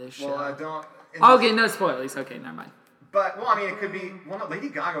cameo on this show? Well, I don't... Okay, no spoilers. Okay, never mind. But, well, I mean, it could be... Well, no, Lady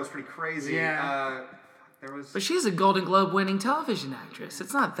Gaga was pretty crazy. Yeah. There was... But she's a Golden Globe winning television actress.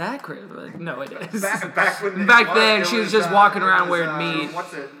 It's not that crazy. Like, no, it is. Back when Back then, she was just walking around wearing meat.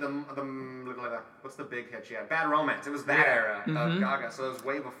 What's it? What's the big hit she had? Bad Romance. It was that era of Gaga, so it was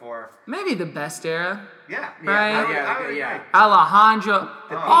way before. Maybe the best era. Yeah. Right? I would agree. Alejandro.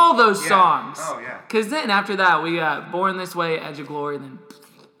 All those songs. Oh, yeah. Because then after that, we got Born This Way, Edge of Glory, and then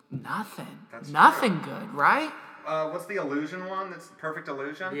nothing. That's nothing good, right? What's the Illusion one? That's Perfect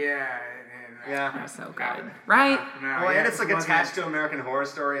Illusion? Yeah. Yeah. They're so good, right? Well, and it's like attached to American Horror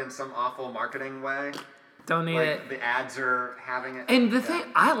Story in some awful marketing way. Don't need Like it. the ads are having it. And the thing,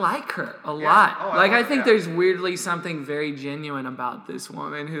 I like her a lot. Oh, I like, love I her, think yeah. there's weirdly something very genuine about this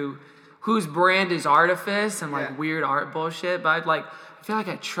woman whose brand is artifice and like Yeah. weird art bullshit. But I feel like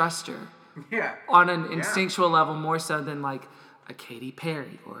I trust her Yeah. on an instinctual level more so than like a Katy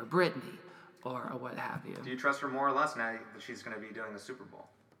Perry or a Britney or a what have you. Do you trust her more or less now that she's going to be doing the Super Bowl?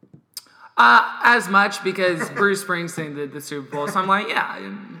 As much because Bruce Springsteen did the Super Bowl, so I'm like,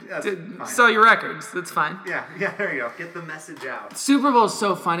 That's fine. sell your records. That's fine. Yeah, there you go. Get the message out. Super Bowl is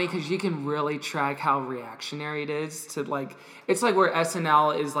so funny because you can really track how reactionary it is to like. It's like where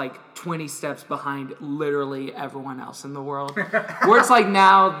SNL is like 20 steps behind literally everyone else in the world. Where it's like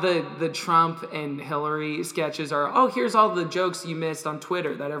now the Trump and Hillary sketches are, oh, here's all the jokes you missed on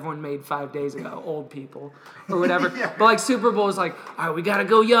Twitter that everyone made 5 days ago, old people or whatever. Yeah. But like Super Bowl is like, all right, we gotta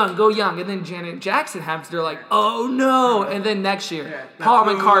go young. And then Janet Jackson happens. They're like, oh no. And then next year, Paul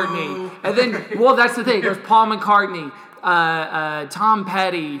McCartney. And then, well, that's the thing. There's Paul McCartney, Tom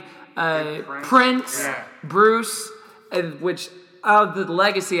Petty, Prince, Bruce, and which of the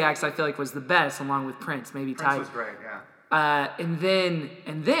legacy acts I feel like was the best, along with Prince, maybe Prince tied. was great, yeah. And then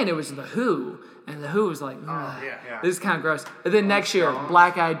it was the Who, and the Who was like, yeah. this is kind of gross. And then next year, Stones.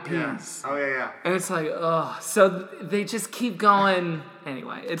 Black Eyed Yeah. Peas. Oh, yeah. And it's like, oh, so they just keep going.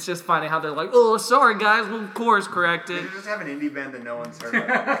 Anyway, it's just funny how they're like, oh, sorry guys, we'll course corrected. They just have an indie band that no one's heard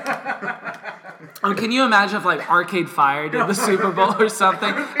of. Can you imagine if like Arcade Fire did the Super Bowl or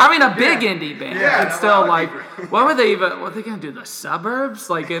something? I mean, a big indie band. Yeah, It's still that like, would be great. what are they gonna do? The Suburbs,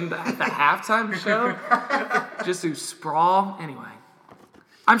 like at the halftime show? Just do Sprawl. Anyway,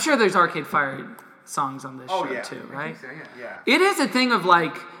 I'm sure there's Arcade Fire songs on this Oh, show yeah. too, right? So, yeah. Yeah. It is a thing of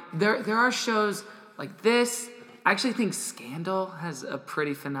like there are shows like this. I actually think Scandal has a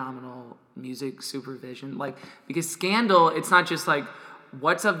pretty phenomenal music supervision. Like because Scandal, it's not just like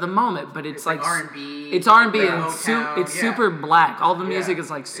what's of the moment, but it's like R&B. It's R&B like and Motown, it's yeah. super black. All the music Yeah. is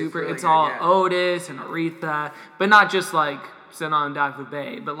like It's super. really It's good, all yeah. Otis and Aretha, but not just like Sit on Dock the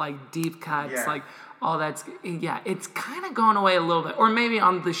Bay, but like deep cuts, Yeah. like all that's It's kind of going away a little bit, or maybe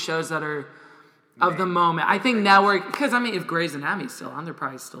on the shows that are. Of the moment. I think network, because I mean, if Grey's Anatomy's still on, they're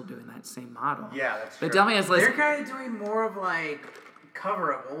probably still doing that same model. Yeah, that's true. But Dummy has less. They're kind of doing more of like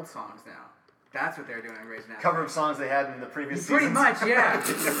cover of old songs now. That's what they're doing in Grey's Anatomy. Cover of songs they had in the previous Pretty seasons. much, yeah.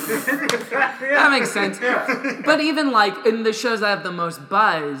 That makes sense. But even like in the shows that have the most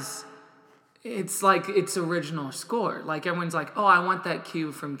buzz, it's like it's original score. Like everyone's like, oh, I want that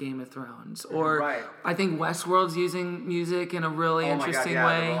cue from Game of Thrones. Or Right. I think Westworld's using music in a really Oh my God, interesting yeah,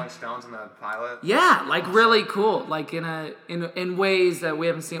 way. the Rolling Stones in the pilot. Yeah, like really cool, like in ways that we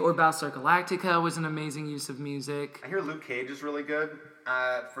haven't seen. Or Battlestar Galactica was an amazing use of music. I hear Luke Cage is really good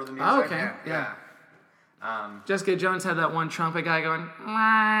for the music. Oh, okay, yeah. Jessica Jones had that one trumpet guy going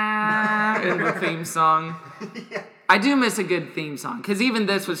in the theme song. I do miss a good theme song because even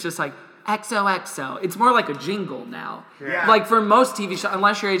this was just like XOXO. It's more like a jingle now. Yeah. Like for most TV shows,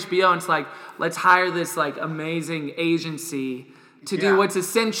 unless you're HBO, it's like let's hire this like amazing agency to do Yeah. what's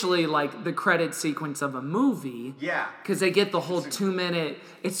essentially like the credit sequence of a movie. Yeah. Because they get the whole 2-minute.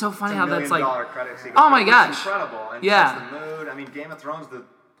 It's so funny It's how $1 that's million like. credit sequence. Oh my It's gosh. incredible. And Yeah. sets the mood. I mean, Game of Thrones.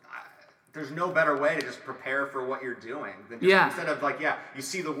 There's no better way to just prepare for what you're doing than just Yeah. instead of like you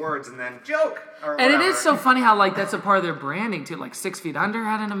see the words and then joke or And it whatever. is so funny how like that's a part of their branding too. Like 6 Feet Under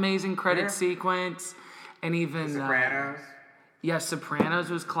had an amazing credit Yeah. sequence, and even Sopranos. Sopranos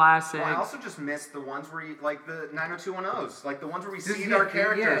was classic. Well, I also just miss the ones where you, like the 90210s, like the ones where we Just see yeah, our yeah,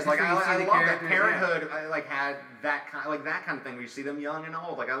 characters. just Like where you see I the love that. characters, Parenthood, I like had that kind of thing where you see them young and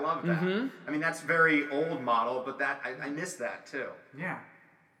old. Like I love that. I mean that's very old model, but that I miss that too. Yeah.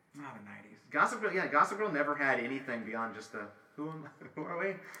 Not the 90s. Gossip Girl never had anything beyond just the who are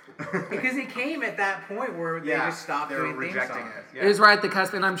we? Because it came at that point where they just stopped they were doing theme rejecting songs. it. It was right at the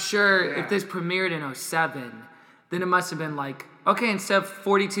cusp, and I'm sure Yeah. if this premiered in 2007, then it must have been like, okay, instead of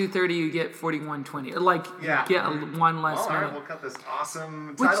 42:30, you get 41:20, or like Yeah. you get one less Well, all right, minute. weuld cut this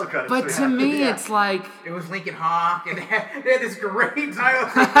awesome Which- title cut. but to me, it's like It was Lincoln Hawk, and they had this great title.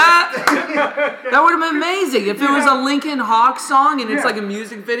 that would have been amazing if it was a Lincoln Hawk song and it's Yeah. like a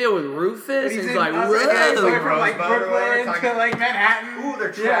music video with Rufus, and He's he's in- like, I was like, yeah, he's whoa. going from like Rosebud or Brooklyn whatever, to like Manhattan. Ooh,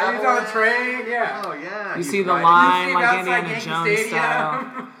 they're Yeah, he's on the traveling. train. Yeah. Oh yeah. You he's see the riding- line You see him like outside Indiana Yankee Jones Stadium.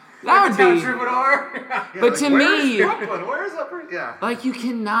 style. Like That the would town be. troubadour. Yeah, But like, to where's me- Brooklyn? Where's Upper? Yeah. Like you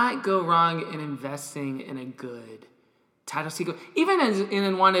cannot go wrong in investing in a good title sequence, even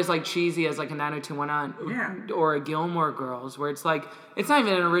in one as like cheesy as like a 90210 or a Gilmore Girls, where it's like it's not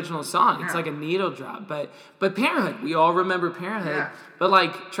even an original song, it's like a needle drop. But Parenthood, we all remember Parenthood, but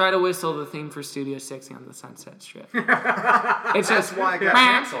like try to whistle the theme for Studio 60 on the Sunset Strip. It's That's why it got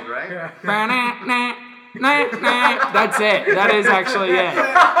canceled, right? That's it. That is actually it.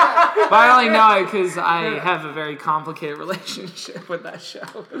 But I only know it because I have a very complicated relationship with that show.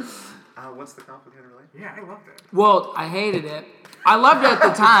 What's the complicated relationship? Yeah, I loved it. Well, I hated it. I loved it at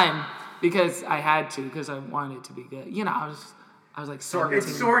the time because I had to, because I wanted it to be good. You know, I was like Sorkin. It's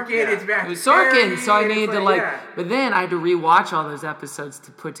Sorkin. It's back. It was Sorkin, so I needed to yeah. But then I had to rewatch all those episodes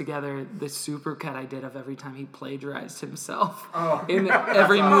to put together the supercut I did of every time he plagiarized himself in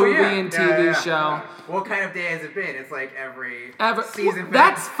every movie and TV show. Yeah. What kind of day has it been? It's like every season.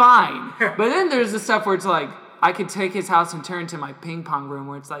 That's fine. But then there's the stuff where it's like I could take his house and turn it into my ping pong room,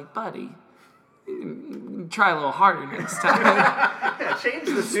 where it's like, buddy, try a little harder next time. Yeah, change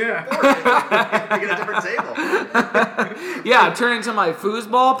the sport. Get a different table. Yeah, turn into my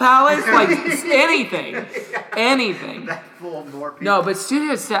foosball palace. Like anything. That full of more people. No, but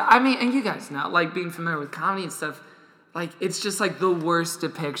studio set, I mean, and you guys know, like being familiar with comedy and stuff, like it's just like the worst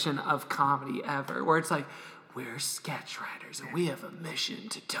depiction of comedy ever, where it's like, we're sketch writers and we have a mission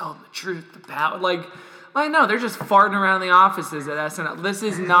to tell the truth about, like no, they're just farting around the offices at SNL. This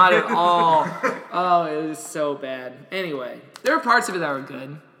is not at all. Oh, it is so bad. Anyway, there were parts of it that were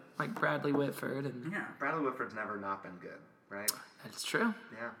good, like Bradley Whitford. And Bradley Whitford's never not been good, right? That's true.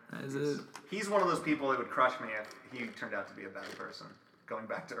 Yeah. That is it. He's one of those people that would crush me if he turned out to be a bad person, going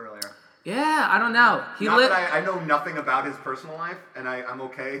back to earlier. Yeah, I don't know. I know nothing about his personal life, and I'm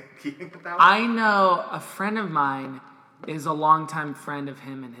okay keeping it that way. I know a friend of mine is a longtime friend of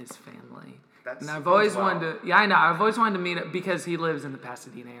him and his family. And I've always wanted to. Yeah, I know. I've always wanted to meet him because he lives in the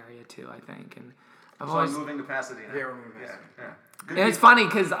Pasadena area too, I think. And I'm moving to Pasadena. Yeah, we're moving to Pasadena. Yeah. And it's funny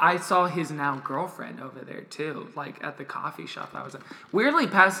because I saw his now girlfriend over there too, like at the coffee shop I was at. Weirdly,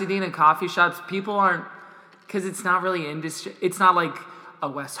 Pasadena coffee shops, people aren't, because it's not really industry. It's not like a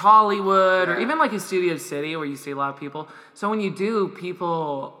West Hollywood or even like a Studio City where you see a lot of people. So when you do,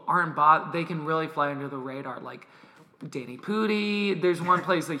 people aren't they can really fly under the radar. Like Danny Pudi, there's one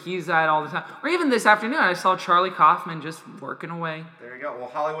place that he's at all the time. Or even this afternoon, I saw Charlie Kaufman just working away. There you go. Well,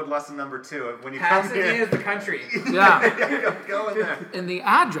 Hollywood lesson number 2. When you Pasadena come here, is the country. Yeah. go in there. And the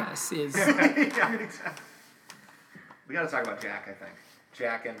address is... Yeah, exactly. We got to talk about Jack, I think.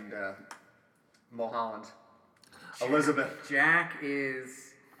 Jack and Mulholland. Elizabeth. Jack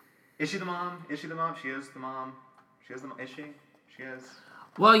is... Is she the mom? Is she the mom? She is the mom. She is the mom. Is she? She is.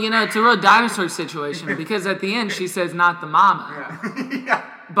 Well, you know, it's a real dinosaur situation because at the end she says not the mama. Yeah.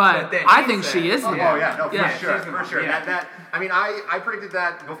 But I think she is the Oh, mama. yeah, no, for sure, she's the for mom, sure. yeah. I mean, I predicted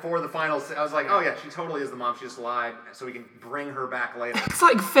that before the finals. I was like, oh yeah, she totally is the mom. She just lied, so we can bring her back later. It's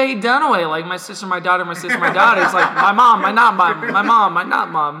like Faye Dunaway, like my sister, my daughter, my sister, my daughter. It's like my mom, my not mom, my mom, my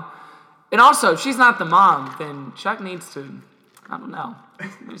not mom. And also, if she's not the mom, then Chuck needs to, I don't know.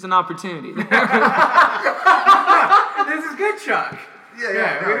 There's an opportunity there. This is good, Chuck.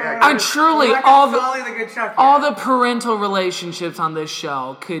 Yeah. And truly, the good Chuck. all the parental relationships on this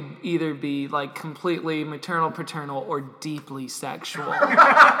show could either be like completely maternal, paternal, or deeply sexual.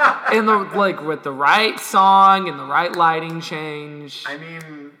 In the with the right song and the right lighting change. I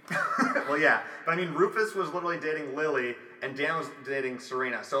mean, well, yeah, but I mean, Rufus was literally dating Lily, and Dan was dating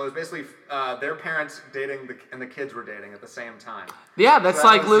Serena. So it was basically their parents dating, and the kids were dating at the same time. Yeah, that's So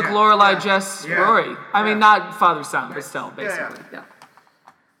that like was- Luke, Lorelai, Jess, Yeah. Rory. I mean, not father-son, but still, basically. Yeah.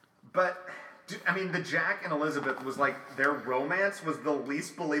 But, I mean, the Jack and Elizabeth was like, their romance was the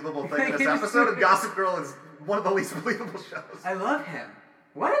least believable thing in this episode, and Gossip Girl is one of the least believable shows. I love him.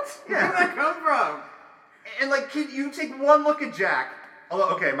 What? Yeah. Where did that come from? And, like, kid, you take one look at Jack.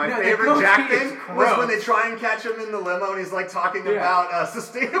 Although, okay, my No, the favorite goatee Jack is thing was gross. when they try and catch him in the limo, and he's, like, talking about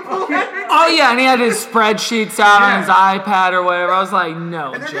sustainable. Oh, yeah, and he had his spreadsheets out on his iPad or whatever. I was like,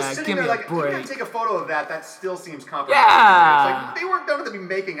 no, And they're just Jack, sitting give there me like, a if you break. gotta take a photo of that still seems compromising. Yeah. It's like, they weren't done to be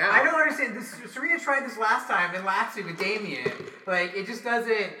making out. I don't understand. Serena tried this last time, and last week with Damien. Like, it just doesn't...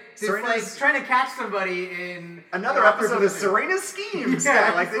 It's like Serena's- trying to catch somebody in... Another episode of Serena's Schemes.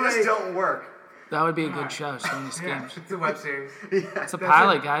 Yeah, Like, they it's just like- don't work. That would be a good show, Serena Yeah, Schemes. it's a web series. It's a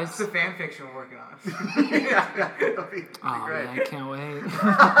pilot, It's guys. a fan fiction we're working on. It'll be Oh, great. man, I can't wait.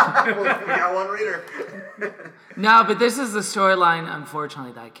 We got one reader. No, but this is the storyline,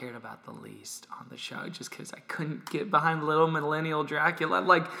 unfortunately, that I cared about the least on the show, just because I couldn't get behind little millennial Dracula.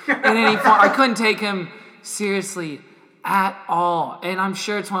 Like, in any form, I couldn't take him seriously at all. And I'm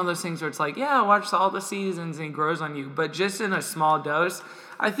sure it's one of those things where it's like, yeah, watch all the seasons and it grows on you. But just in a small dose,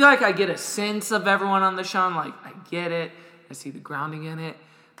 I feel like I get a sense of everyone on the show. I'm like, I get it. I see the grounding in it.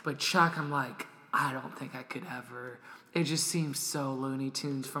 But Chuck, I'm like, I don't think I could ever. It just seems so Looney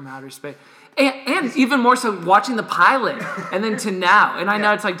Tunes from outer space. And even more so watching the pilot and then to now. And I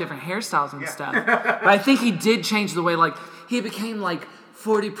know it's like different hairstyles and stuff. But I think he did change the way, like, he became like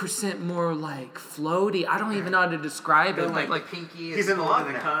 40% more like floaty. I don't even know how to describe it. Like Like pinky he's is in full love of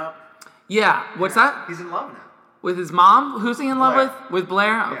the now. cup. yeah, what's that? He's in love now. With his mom? Who's he in love Blair. with? With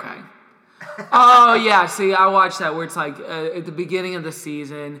Blair? Okay. Oh yeah, see, I watched that where it's like at the beginning of the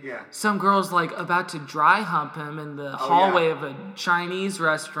season, some girl's like about to dry hump him in the hallway of a Chinese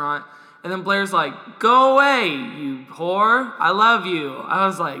restaurant, and then Blair's like, "Go away, you whore! I love you." I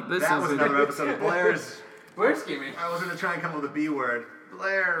was like, "This That is was another episode of Blair's. Blair scheming. I was gonna try and come up with a B word.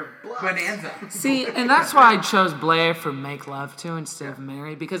 Blair. Blutz. Bonanza. See, and that's why I chose Blair for Make Love To instead of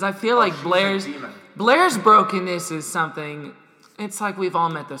Mary, because I feel like she's a Blair's demon. brokenness is something. It's like we've all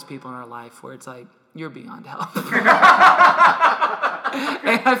met those people in our life where it's like you're beyond help.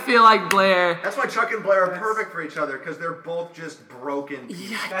 And I feel like Blair. That's why Chuck and Blair are perfect for each other because they're both just broken people.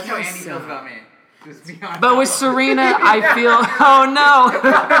 Yeah, That's how Andy feels about me. Just beyond. But with Serena, I feel. Oh no.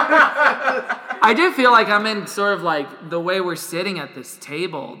 I do feel like I'm in sort of like the way we're sitting at this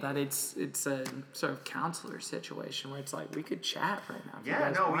table, that it's a sort of counselor situation where it's like we could chat right now. If you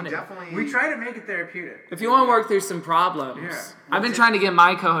guys we wanted. definitely. We try to make it therapeutic. If you want to work through some problems, Yeah. I've been trying to get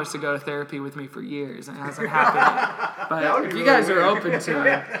my co-host to go to therapy with me for years, and it hasn't happened. That But would if be you really guys are weird. open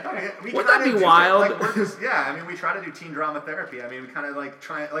to it, We Wouldn't try that to be do it, wild? like, we're just, I mean, we try to do teen drama therapy. I mean, we kind of like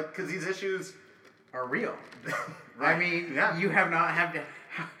try, like, because these issues Are real. Right. I mean, Yeah. you have not had to.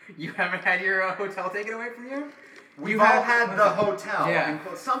 You haven't had your hotel taken away from you. We've all had the hotel. Yeah.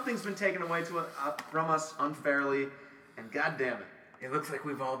 And something's been taken away from us unfairly, and God damn it. It looks like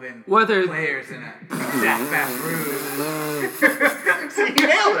we've all been Whether- players in a Zach Bass Rouge. See, you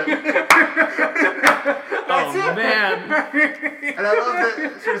nailed it. oh man, And I love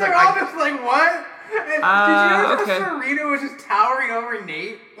that she was They're like, all just like, what? And did you notice okay. that Serena was just towering over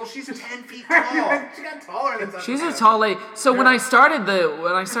Nate? well, she's 10 feet tall. She got taller than some she's a people. tall lady. So when I started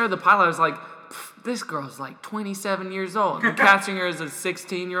the pilot, I was like, this girl's like 27 years old. I'm casting her as a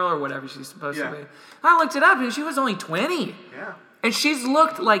 16-year-old or whatever she's supposed to be. And I looked it up, and she was only 20. Yeah. And she's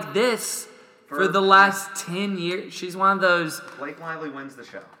looked like this for the last 10 years. She's one of those. Blake Lively wins the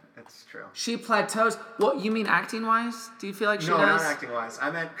show. It's true. She plateaus. What you mean, acting-wise? Do you feel like she No, does? not acting-wise. I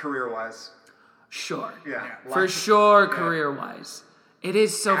meant career-wise. Sure. Yeah. For sure, career-wise. It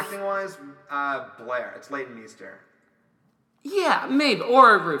is so. Acting-wise, Blair. It's Leighton Meester. Yeah, maybe.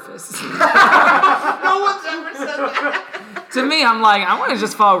 Or Rufus. No one's ever said that. To me, I'm like, I want to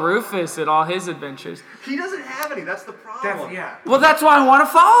just follow Rufus at all his adventures. He doesn't have any. That's the problem. Well, that's why I want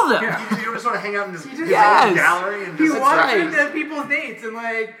to follow them. Yeah. You just want to hang out in his Yes. own gallery and He just walks right. into people's dates and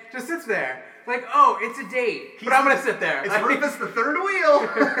like just sits there. Like, oh, it's a date, but I'm gonna sit there. It's Like, Rufus the third wheel.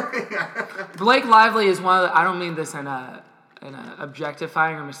 Blake Lively is one of the, I don't mean this in a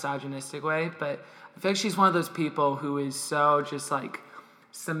objectifying or misogynistic way, but I feel like she's one of those people who is so just like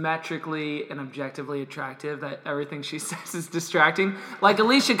symmetrically and objectively attractive that everything she says is distracting. Like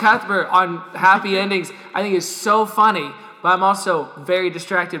Alicia Cuthbert on Happy Endings, I think is so funny, but I'm also very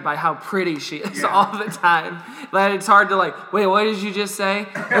distracted by how pretty she is all the time. Like it's hard to like, wait, what did you just say?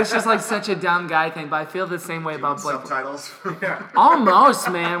 It's just like such a dumb guy thing, but I feel the same way about Blake. Subtitles. Almost,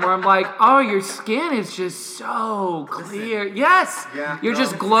 man, where I'm like, oh, your skin is just so clear. Yes, Yeah. you're No,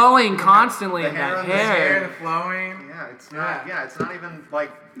 just it's- glowing constantly The in hair that on the his hair, hair. the flowing. Yeah, it's not. Yeah, it's not even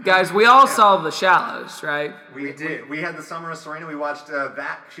like. Guys, we all saw The Shallows, right? We did. We had the summer of Serena. We watched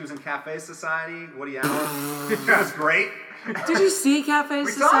that. She was in Cafe Society. Woody Allen. It was great. Did you see Cafe We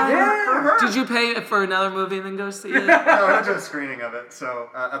saw Society? it for her. Did you pay for another movie and then go see it? No, we went to a screening of it. So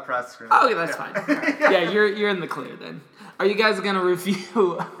a press screening. Oh, okay, that's fine. Yeah, you're in the clear then. Are you guys gonna review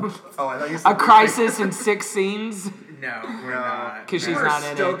Oh, I thought you said A Crisis in 6 Scenes? No, we're No, not. 'Cause she's we're not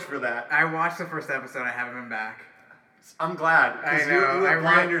in it. stoked for that. I watched the first episode. I haven't been back. I'm glad. I 'cause know. You have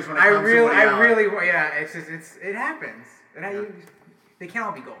blinders when it I comes to Woody Allen. really. Yeah, it's just it happens. They can't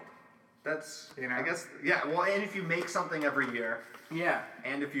all be gold. That's. You know? I guess. Yeah. Well, and if you make something every year, Yeah.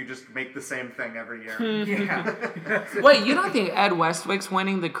 and if you just make the same thing every year. Yeah. Wait, you don't think Ed Westwick's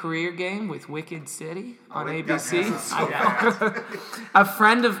winning the career game with Wicked City on it ABC? does. So A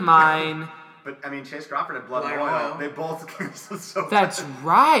friend of mine. But I mean, Chase Crawford and Blood and Blood and Oil. Oil. They both. So That's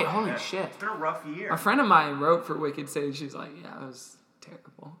right. Holy shit. It's been a rough year. A friend of mine wrote for Wicked City. She's like, yeah, it was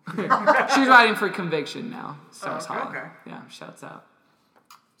terrible. She's writing for Conviction now. Stars okay, Hollow. okay. Yeah, shouts out.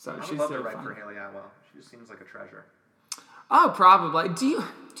 So I would she's love so to write fun. for Haley Atwell. She just seems like a treasure. Oh, probably. Do you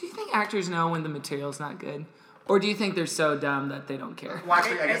think actors know when the material's not good? Or do you think they're so dumb that they don't care? Well,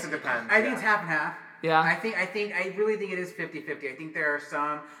 actually, I guess it depends. I think it's half and half. Yeah. I really think it is 50-50. I think there are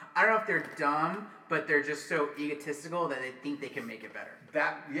some, I don't know if they're dumb, but they're just so egotistical that they think they can make it better.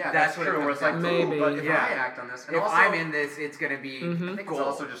 That's what it true. Where comes it's like, down to. ooh, Maybe. but if Yeah. I act on this, and If also, I'm in this, it's going to be I think it's gold.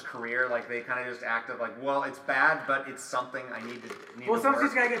 also just career. Like they kind of just act of like, well, it's bad, but it's something I need to. Well, some work.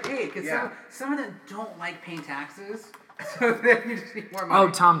 just got to get paid, because Yeah. some of them don't like paying taxes, so then you just need more money.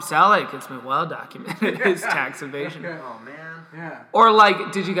 Oh, Tom Selleck, it's been well documented, his tax evasion. Oh man. Yeah. Or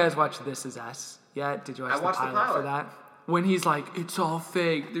like, did you guys watch This Is Us yet? Did you watch I watched the pilot for pilot. that? When he's like, it's all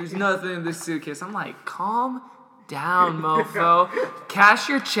fake, there's nothing in this suitcase. I'm like, calm down, mofo. Cash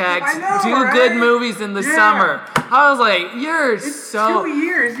your checks, I know, do right? good movies in the Yeah. summer. I was like, you're It's so... 2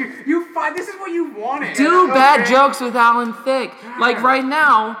 years. You find this is what you wanted. Do bad Okay? jokes with Alan Thicke. Like right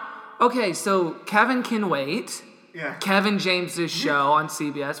now, okay, so Kevin Can Wait. Yeah. Kevin James's show on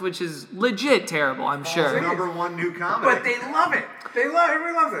CBS, which is legit terrible, I'm sure. #1 new comedy. But they love it.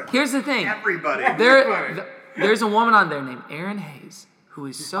 Everybody loves it. Here's the thing. everybody. Everybody. There's a woman on there named Erin Hayes who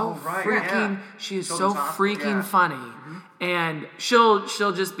is so Oh, right, freaking. yeah. She is Children's so Hospital, freaking yeah. funny, and she'll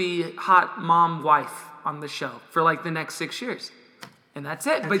just be hot mom wife on the show for like the next 6 years, and that's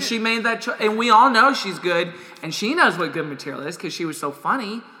it. But she made that choice, and we all know she's good, and she knows what good material is because she was so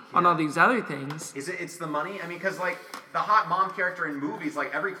funny on all these other things. It's the money? I mean, because like the hot mom character in movies,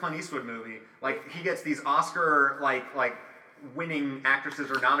 like every Clint Eastwood movie, like he gets these Oscar like winning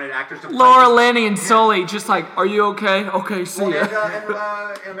actresses or nominated actors to play. Laura Linney and Sully just like, are you okay? Okay, see Well,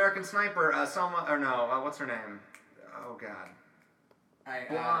 ya. and American Sniper, Selma, or no, what's her name? Oh God,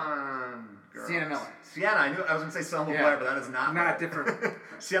 blonde girl. Sienna Miller. Sienna, I was gonna say Selma Yeah. Blair, but that is not. Not right. different.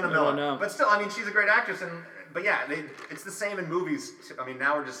 Sienna No, Miller. no. But still, I mean, she's a great actress, but yeah, it's the same in movies. I mean,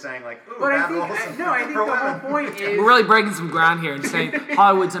 now we're just saying like, ooh, But I bad think roles I for think the whole women. point is We're really breaking some ground here and saying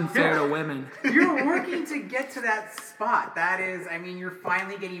Hollywood's unfair to women. you're working to get to that spot. That is, I mean, you're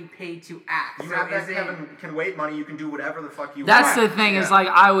finally getting paid to act. You So have that is it- Kevin Can Wait money. You can do whatever the fuck you That's want. the thing is Yeah. like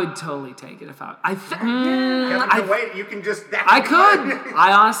I would totally take it if Kevin Can Wait. You can just. That I can be could. fun.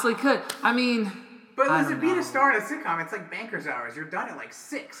 I honestly could. I mean, But I listen, don't being know. a star in a sitcom, it's like banker's hours. You're done at like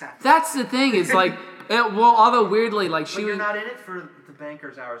 6 after. that's the thing. It's like, well, although weirdly, like But she you're was. not in it for the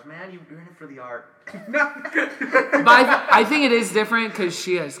banker's hours, man. You're in it for the art. But I think it is different because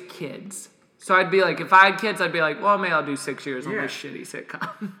she has kids. So I'd be like, if I had kids, I'd be like, well, maybe I'll do 6 years on Yeah. this shitty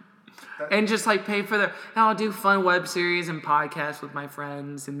sitcom. And just like pay for and I'll do fun web series and podcasts with my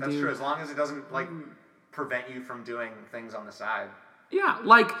friends and That's do. true. As long as it doesn't like prevent you from doing things on the side. Yeah,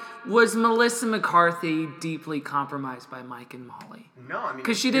 like was Melissa McCarthy deeply compromised by Mike and Molly? No, I mean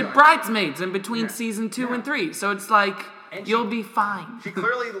Because she did yeah. Bridesmaids in between season 2 Yeah. and 3. So it's like, And you'll she- be fine. She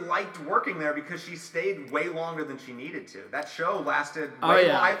clearly liked working there because she stayed way longer than she needed to. That show lasted. Oh, way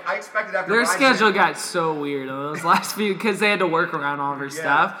yeah. long. I expected after Their Bridesmaids- schedule got so weird on those last few because they had to work around all of her Yeah.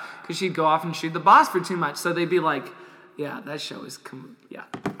 stuff because she'd go off and shoot The Boss for too much. So they'd be like, yeah, that show is, yeah.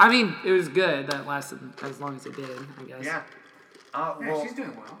 I mean, it was good. That lasted as long as it did, I guess. Yeah. Yeah, Well, she's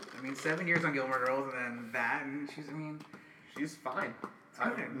doing well. I mean, 7 years on Gilmore Girls and then that, and she's fine.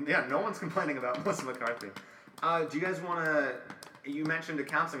 good. Yeah, no one's complaining about Melissa McCarthy. Do you guys want to? You mentioned a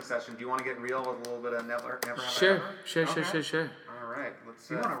counseling session. Do you want to get real with a little bit of never have I Sure, ever? sure. All right, let's.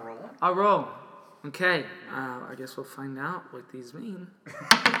 you want to roll? I'll roll. Okay, I guess we'll find out what these mean.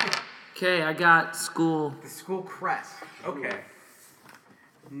 Okay, I got school. The school crest. Okay.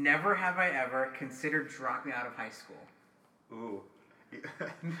 Never have I ever considered dropping out of high school. Ooh.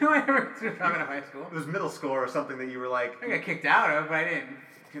 No, I never considered dropping out of high school. It was middle school or something that you were like. I got kicked out of, but I didn't.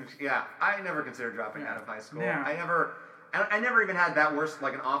 Yeah, I never considered dropping out of high school. Yeah. I never even had that worse,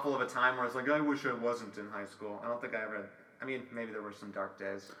 like an awful of a time where I was like, I wish I wasn't in high school. I don't think I ever. I mean, maybe there were some dark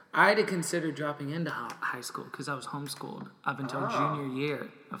days. I had to consider dropping into high school because I was homeschooled up until Oh. junior year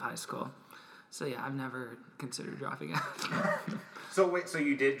of high school. So yeah, I've never considered dropping out. So wait, so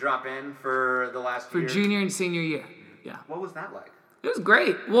you did drop in for the last For year? junior and senior year. Yeah. What was that like? It was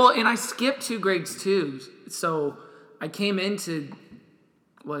great. Well, and I skipped 2 grades too. So I came into,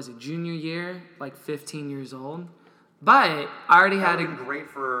 what was it, junior year, like 15 years old. But I already That had would a... have been great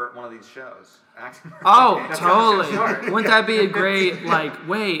for one of these shows. Acting. Oh, That's how it's gonna totally. Wouldn't that be a great, like,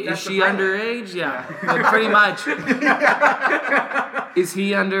 wait, That's is the she pilot. underage? Yeah, like, pretty much. Is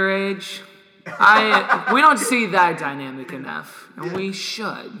he underage? We don't see that dynamic enough, and we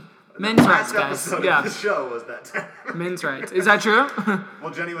should. Men's rights, Last guys. episode Yeah, of the show was that time. men's rights. Is that true?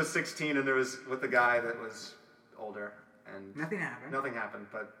 Well, Jenny was 16 and there was with the guy that was older and Nothing happened. nothing happened,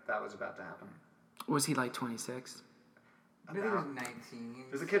 but that was about to happen. Was he like 26? I think it was 19.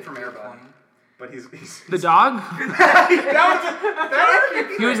 There's a kid from Air Bud. 20. but he's The dog?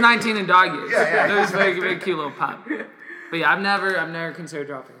 that He was 19 in dog years. Yeah. That was a very cute little pup. But yeah, I've never considered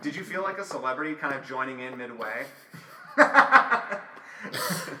dropping it. Did you feel like a celebrity kind of joining in midway?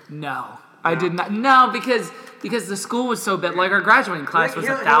 No. I did not. No, because the school was so big. Like our graduating class was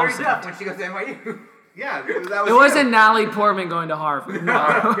Hillary 1,000. Duff when she goes to NYU. Yeah, that was It wasn't Natalie Portman going to Harvard.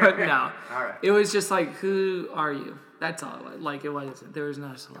 No, Okay. no. All right. It was just like, who are you? That's all. Like it wasn't. There was no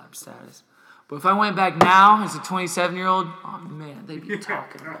celeb status. But if I went back now as a 27-year-old, oh man, they'd be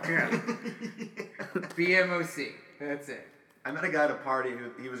talking. Yeah. BMOC. That's it. I met a guy at a party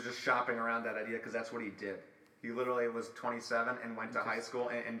who he was just shopping around that idea because that's what he did. He literally was 27 and went to high school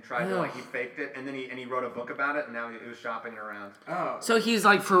and tried to he faked it and then he wrote a book about it and now he was shopping it around. Oh. So he's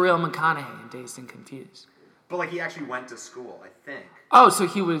like for real McConaughey in Dazed and Confused. But like he actually went to school, I think. Oh, so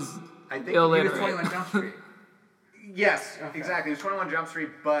he was I think He was illiterate. 21 Jump Street. Yes, Okay. exactly. It was 21 Jump Street,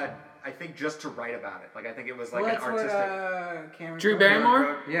 but I think just to write about it. Like I think it was like Well, an that's artistic. what Cameron Drew Crowe did.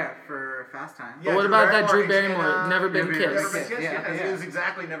 Barrymore? Yeah, for Fast Time. Yeah, But what Drew about that Drew Barrymore Barrymore? in, Never been Never kissed. Never Been Kissed. Yeah, Yeah, yeah. it was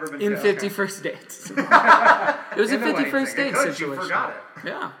exactly Never Been In Kissed. 50 First Dates. It was a In the 50 wedding First thing. Dates Good, you situation. forgot it.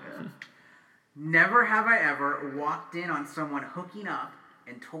 Yeah. Never have I ever walked in on someone hooking up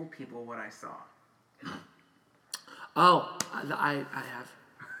and told people what I saw. Oh, I have.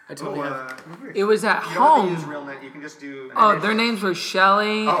 I totally Oh, have. It was at You don't have to use home. real name. You can just do. an Oh, initial. their names were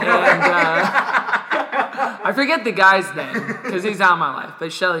Shelly Oh. and I forget the guy's name because he's out of my life,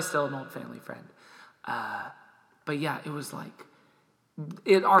 but Shelly's still an old family friend. But yeah, it was like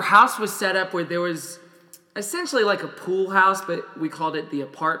our house was set up where there was essentially like a pool house, but we called it the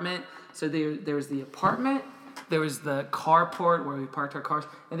apartment. So there was the apartment, there was the carport where we parked our cars,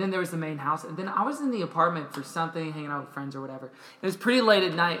 and then there was the main house. And then I was in the apartment for something, hanging out with friends or whatever. It was pretty late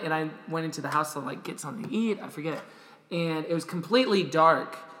at night, and I went into the house to like get something to eat. I forget, and it was completely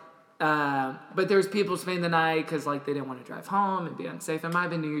dark. But there was people spending the night because like they didn't want to drive home and be unsafe. It might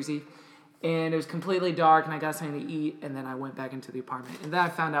have been New Year's Eve. And it was completely dark, and I got something to eat, and then I went back into the apartment. And then I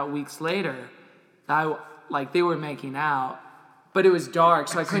found out weeks later that they were making out, but it was dark,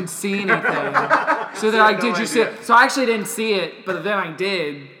 so I couldn't see anything. So they're like, "Did you see it?" So I actually didn't see it, but then I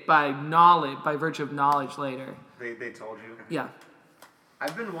did by virtue of knowledge later. They told you. Yeah.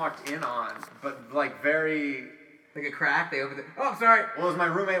 I've been walked in on, but like very. Like a crack, they opened it. Oh, I'm sorry. Well, as my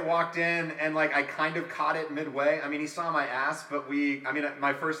roommate walked in, and like I kind of caught it midway. I mean, he saw my ass, but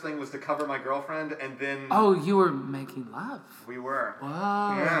my first thing was to cover my girlfriend, and then. Oh, you were making love. We were. Whoa.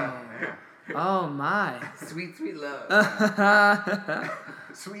 Yeah. Oh my. Sweet, sweet love.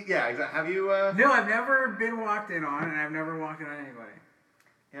 Sweet. Yeah. Exactly. Have you? No, I've never been walked in on, and I've never walked in on anybody.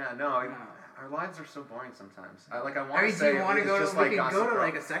 Yeah. No. Our lives are so boring sometimes. I want I to mean, do say you want to it's go to? just We like can Gossip go to Girl.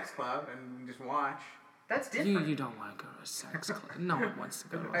 like a sex club and just watch. That's different. You don't want to go to a sex club. No one wants to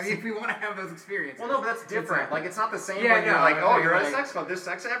go to a I mean, if we want to have those experiences. Well, no, but that's different. Like, it's not the same Yeah, when you're no, like, oh, it's you're at a like- sex club. There's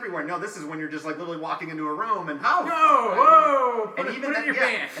sex everywhere. No, this is when you're just like literally walking into a room and No, whoa! Put and it, even put it that, in your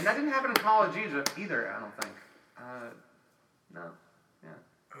yeah, pants. and that didn't happen in college either. I don't think. No. Yeah.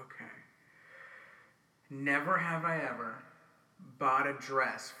 Okay. Never have I ever bought a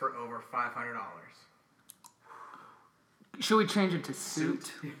dress for over $500. Should we change it to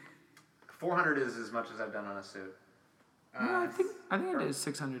suit? 400 is as much as I've done on a suit. I think it is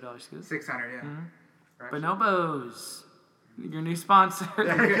 $600 suit. 600, yeah. Bonobos, your new sponsor.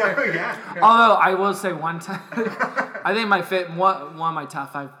 Yeah. Although I will say one time, I think one of my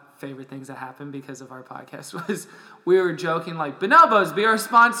top 5 favorite things that happened because of our podcast was we were joking like Bonobos be our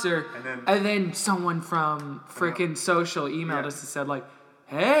sponsor, and then someone from frickin' social emailed us and said like,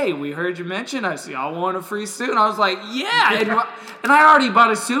 "Hey, we heard you mention us. Y'all want a free suit?" And I was like, "Yeah," and I already bought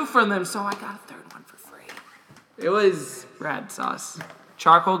a suit from them, so I got a third one for free. It was rad sauce.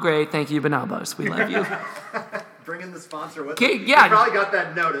 Charcoal gray, thank you, Bonobos. We love you. Bring in the sponsor with Okay, you. yeah. You probably got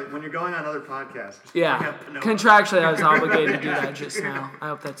that noted when you're going on other podcasts. Just bring Yeah, up Pinocchio. contractually I was obligated to do that just now. I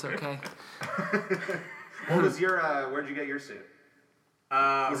hope that's okay. What was your? Where'd you get your suit?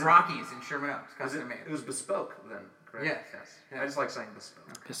 Rockies in Sherman Oaks, Was custom made. it was bespoke then, correct? Yes. I just like saying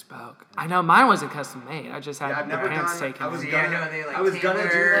bespoke. Bespoke. I know mine wasn't custom made. I just had Yeah, I've the never pants done. taken. I was in. Yeah, gonna. no, they like I was gonna do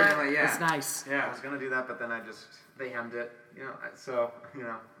tailor that. and, like, yeah. It's nice. Yeah, I was gonna do that, but then they hemmed it. So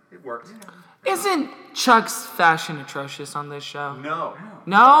it worked. Isn't Chuck's fashion atrocious on this show? No.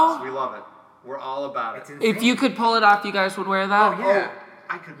 No? We love it. We're all about it. It's insane. If you could pull it off, you guys would wear that? Oh, yeah.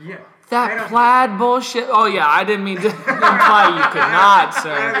 I could. Yeah. I That don't- plaid bullshit. Oh, yeah, I didn't mean to imply you could not, I don't think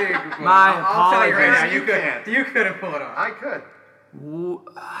sir. you could pull it My off. I'll tell you right now, apologies. you can't. could. You couldn't pull it off. I could.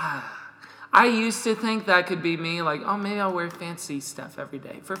 I used to think that could be me, like, oh, maybe I'll wear fancy stuff every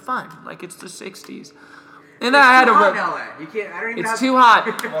day for fun. Like, it's the 60s. And then I had It's to too hot in work. LA. You can't. I don't even. It's have too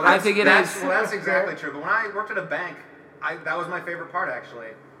hot. Well, I think it is. Well, that's exactly true. But when I worked at a bank, that was my favorite part actually.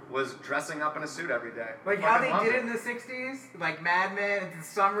 Was dressing up in a suit every day. Like how Fucking they loved did it in the '60s, like Mad Men. It's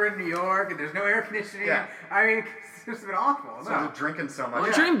summer in New York, and there's no air conditioning. Yeah. I mean, it's just been awful. So No. drinking so much.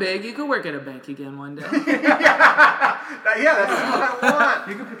 Well, dream big. You could work at a bank again one day. Yeah, that's what I want.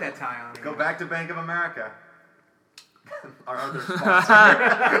 You can put that tie on. Go back to Bank of America. Our other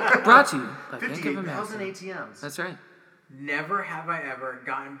sponsor. Brought to you by Bank of 58,000 America. ATMs. That's right. Never have I ever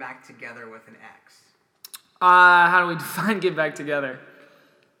gotten back together with an ex. How do we define get back together?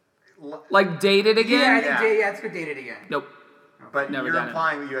 Like dated Yeah, I again? think let's go date it again. Nope. But Never you're done it.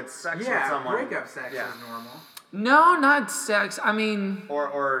 implying that you had sex with Yeah, someone. breakup sex Yeah. is normal. No, not sex. I mean,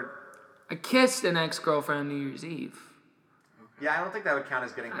 Or I kissed an ex-girlfriend on New Year's Eve. yeah, I don't think that would count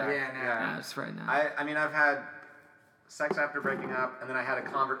as getting back. Yeah, no. Yeah, that's right now. I mean, I've had sex after breaking up, and then I had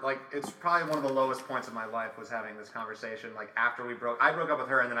it's probably one of the lowest points of my life was having this conversation. Like after I broke up with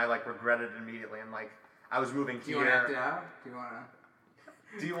her, and then I like regretted it immediately, and like I was moving Do you want to act it here. out? Do you want to?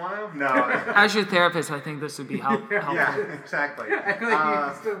 Do you want to? No. As your therapist, I think this would be helpful. Yeah, exactly. I feel like you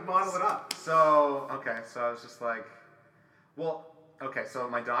can still bottle it up. So I was just like, well, okay, so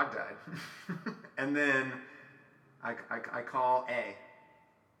my dog died, and then I call A.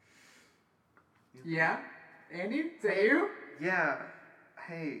 Yeah, Andy, is that you? Yeah,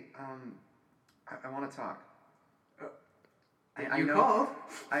 hey, I want to talk. I You know- called?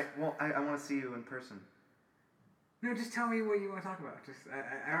 I want to see you in person. No, just tell me what you want to talk about. Just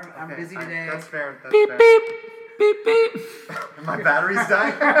I'm Okay, busy today. That's fair. That's Beep, fair. beep, beep, beep. My battery's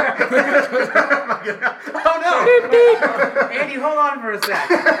dying. Oh no! Andy, hold on for a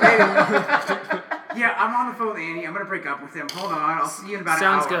sec. Andy. Yeah, I'm on the phone with Andy. I'm gonna break up with him. Hold on, I'll see you in about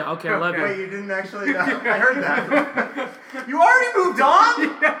Sounds an hour. good. Okay, I love Wait, it. you didn't actually know? I heard that. You already moved on?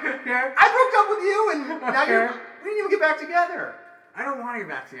 Yeah. I broke up with you and now we didn't even get back together. I don't want to get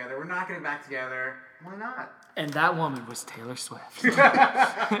back together. We're not getting back together. Why not? And that woman was Taylor Swift.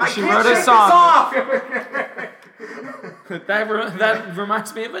 I She can't wrote a shake this song. off. That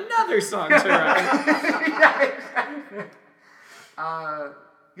reminds me of another song to write.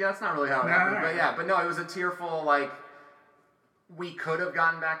 Yeah, that's not really how it happened. But yeah, but no, it was a tearful, like, we could have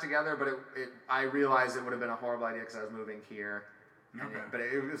gotten back together, but I realized it would have been a horrible idea because I was moving here. And Okay. but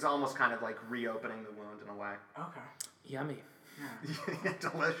it was almost kind of like reopening the wound in a way. Okay. Yummy.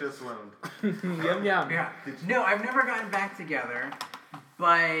 Delicious wound. Yum, yum. Yeah. No, I've never gotten back together,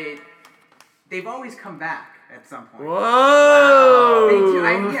 but they've always come back at some point. Whoa! They do.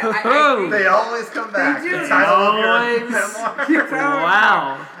 I They always come back. do. The title of your Always. memoir.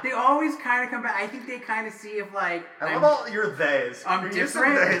 Wow. They always kind of come back. I think they kind of see if like I love all your theys. I'm Your use of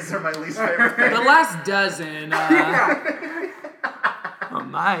different. theys are my least favorite thing. The last dozen. Yeah. Oh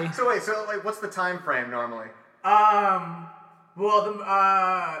my. So wait, like, what's the time frame normally? Well,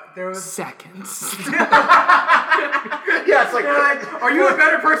 there was. Seconds. Yeah, it's like. They're like, are you a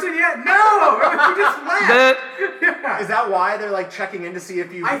better person yet? No, you just left. That- Yeah. Is that why they're like checking in to see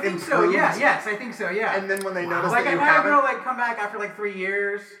if you? I think so. Yeah. Yes, I think so. Yeah. And then when they notice like that I've you had a haven't. girl like come back after like 3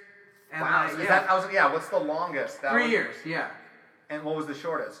 years. And Wow. like, So yeah. what's the longest? That 3 was- years. Yeah. And what was the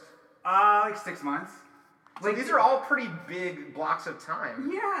shortest? Like 6 months. So these are all pretty big blocks of time.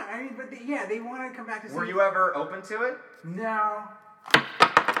 Yeah, I mean, but they want to come back to see. Were you ever open to it? No.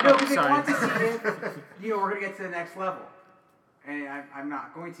 No, because they sorry. want to see if, we're going to get to the next level. And I'm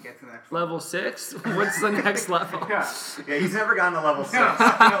not going to get to the next level. Level 6? What's the next level? Yeah. Yeah, he's never gotten to level 6. No.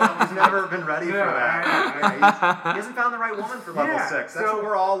 He's never been ready for that. I He hasn't found the right woman for level Yeah, 6. That's so- what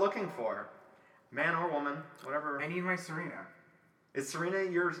we're all looking for. Man or woman, whatever. need my Serena. Is Serena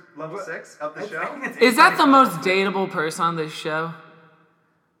your level 6 of the I show? think it's Is that the 8. most dateable person on this show?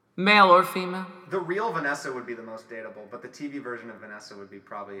 Male or female? The real Vanessa would be the most dateable, but the TV version of Vanessa would be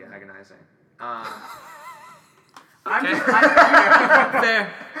probably agonizing.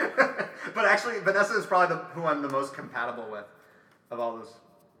 Fair. But actually, Vanessa is probably who I'm the most compatible with of all those.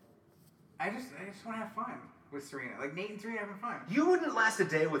 I just want to have fun with Serena. Like Nate and Serena having fun. You wouldn't last a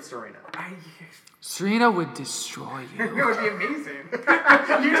day with Serena. Serena would destroy It you. would be amazing.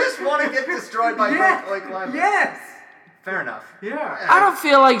 You just want to get destroyed by Blake Lively. Yes. Fair enough. Yeah. I don't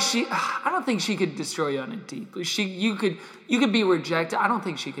feel like I don't think she could destroy you on a deep. You could be rejected. I don't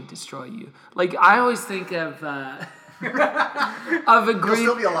think she could destroy you. Like I always think of a You'll green.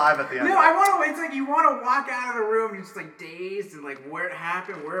 still be alive at the end. No, I want to. It's like you want to walk out of the room, you're just like dazed and like where it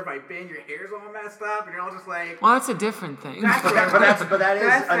happened, where have I been? Your hair's all messed up, and you're all just like. Well, that's a different thing. That's But that is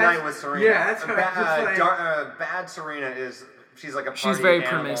That's- a night with Serena. yeah, that's what I'm just like- Bad Serena is. She's like a party She's very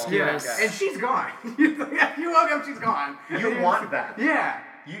animal. promiscuous. Yeah, and she's gone. You woke up, she's gone. You want that. Yeah.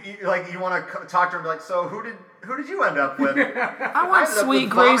 You want to talk to her and be like, so who did you end up with? I want ended up sweet with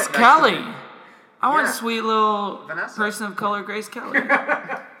Grace vomit next to Kelly. me. I want Yeah. sweet little Vanessa. person of color, Grace Kelly.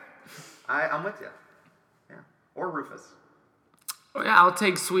 I'm with you. Yeah. Or Rufus. Oh, yeah, I'll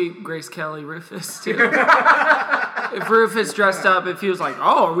take sweet Grace Kelly Rufus too. If Rufus dressed up, if he was like,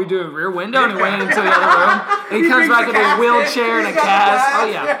 "Oh, are we doing Rear Window?" and he went into the other room, and he comes back with a wheelchair and a cast. Oh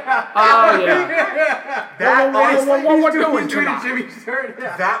yeah. Oh yeah. That honestly, What He's doing doing tonight? Jimmy Stewart.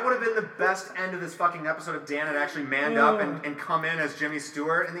 Yeah. that would have been the best end of this fucking episode if Dan had actually manned up and come in as Jimmy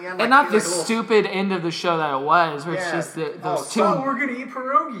Stewart in the end. And not the like a little- stupid end of the show that it was, where it's Yeah. just Oh, Oh, we're gonna eat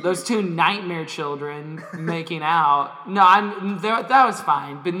pierogi. those two nightmare children making out. No, that was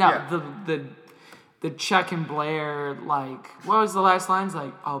fine, but no, Yeah. the Chuck and Blair, like, what was the last lines?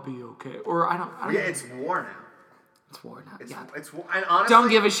 Like, "I'll be okay," or I don't Yeah, know. it's war now. It's war now. It's Yeah. and honestly, Don't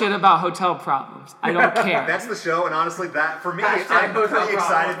give a shit about hotel problems. I don't care. That's the show, and honestly, that for me, Hashtag I'm hotel pretty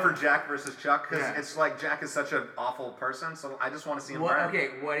excited problem. for Jack versus Chuck because Yeah. it's like Jack is such an awful person, so I just want to see him What? burn. Okay,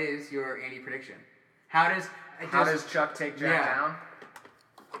 what is your Andy prediction? How does Chuck take Jack Yeah. down?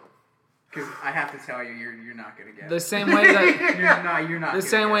 Because I have to tell you, you're not gonna get The it. same way that You're not. the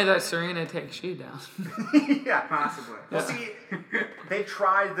same way that Serena takes you down. Yeah. possibly. Well, see, they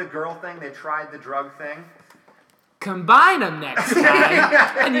tried the girl thing, they tried the drug thing. Combine them next time,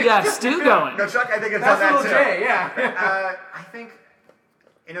 and you got Stu going. No, Chuck, I think it's That's done little that too. J, yeah. I think,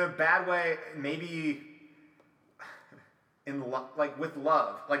 in a bad way, maybe like with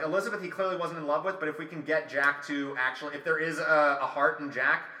love. Like Elizabeth, he clearly wasn't in love with, but if we can get Jack to actually, if there is a heart in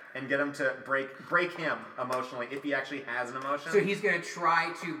Jack, and get him to break him emotionally, if he actually has an emotion. So he's gonna try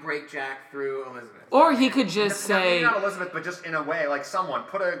to break Jack through Elizabeth. Or he could just Maybe say, not Elizabeth, but just in a way, like someone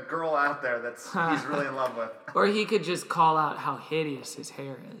put a girl out there that's he's really in love with. or he could just call out how hideous his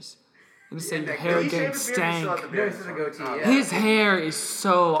hair is, and say your hair Did he shave gets his beard? He still had the stank. No, beard. this is a goatee. Oh, Yeah. His hair is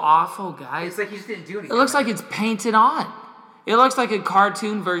so awful, guys. It's like he just didn't do anything. It looks like it's painted on. It looks like a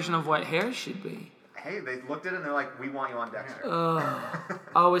cartoon version of what hair should be. Hey, they looked at it and they're like, "We want you on Dexter."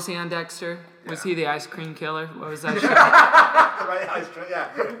 Oh, was he on Dexter? Was he the ice cream killer? What was that show? Right? I was yeah.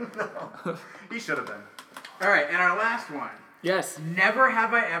 No. He should have been. All right, and our last one. Yes. Never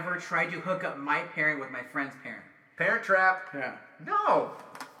have I ever tried to hook up my parent with my friend's parent. Parent Trap. Yeah. No.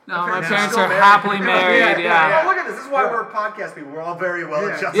 No, my Parents parents still are happily Yeah, married, yeah. Oh, look at this. This is why we're podcast people. We're all very well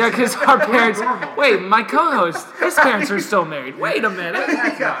adjusted. Yeah, because our parents... Wait, my co-host, his parents are still married. Wait a minute.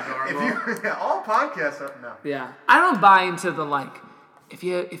 That's not If normal. you all podcasts are no. Yeah. I don't buy into the, like, if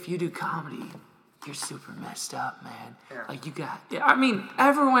you do comedy, you're super messed up, man. Yeah. Like, you got... Yeah, I mean,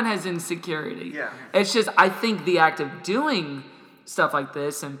 everyone has insecurity. Yeah. It's just, I think the act of doing stuff like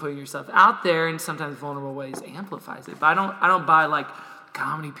this and putting yourself out there in sometimes vulnerable ways amplifies it. But I don't buy, like...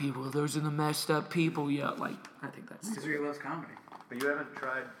 comedy people, those are the messed up people. Yeah, like I think that's. Because he loves comedy. But you haven't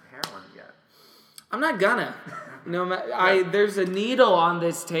tried heroin yet. I'm not gonna. No, there's a needle on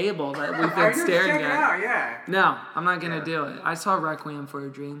this table that we've Are been you staring check it at. out? Yeah. No, I'm not gonna do it. I saw Requiem for a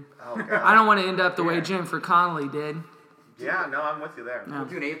Dream. Oh god. I don't want to end up the way Jennifer Connelly did. Yeah, no, I'm with you there. No.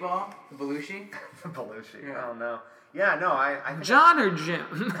 Do an 8-ball, Belushi. Belushi. Yeah. Oh no. Yeah, no, I think John or Jim?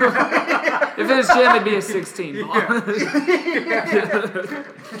 If it was Jim, it'd be a 16 ball.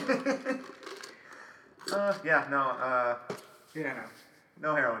 yeah, no, Yeah.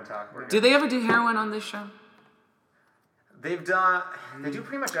 no heroin talk. We're Do good. they ever do heroin on this show? They do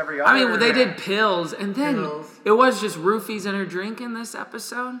pretty much every other. I mean, they did pills, and then Pills. it was just roofies in her drink in this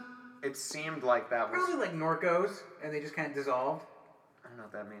episode. It seemed like that was. Probably like Norcos, and they just kind of dissolved. I don't know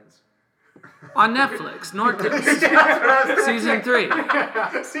what that means. On Netflix, Norcos, season 3.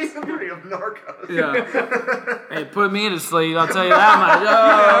 Season 3 of Narcos. Yeah. Hey, put me to sleep, I'll tell you that much.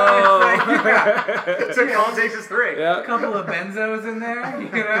 Oh. Took all Texas 3. A Yeah. couple of benzos in there, you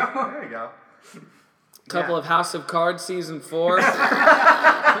know. There you go. Couple of House of Cards, season 4. Pop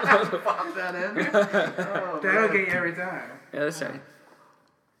that in. Oh, That'll man. get you every time. Yeah, that's right.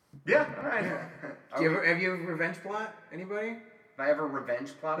 Yeah, all right. Have you ever revenge plot? Anybody? Have I ever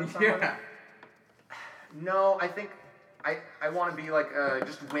revenge plotted someone? Yeah. No, I think I want to be like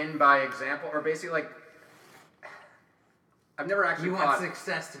just win by example, or basically like I've never actually You plot. want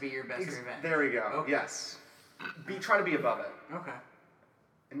success to be your best revenge. There we go. Okay. Yes. Try to be above it, Okay.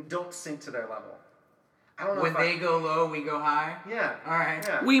 and don't sink to their level. I don't know When if they go low, we go high. Yeah. All right.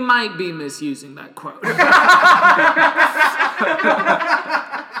 Yeah. We might be misusing that quote.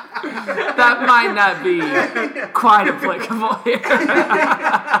 That might not be quite applicable here.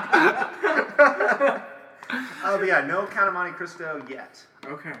 But yeah, no Count of Monte Cristo yet.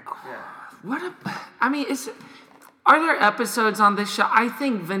 Okay. Yeah. I mean, are there episodes on this show? I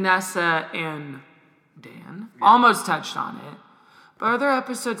think Vanessa and Dan almost touched on it, But are there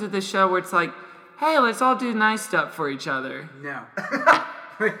episodes of this show where it's like, hey, let's all do nice stuff for each other? No.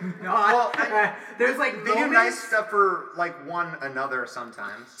 Well, There's like they do moments. nice stuff for like one another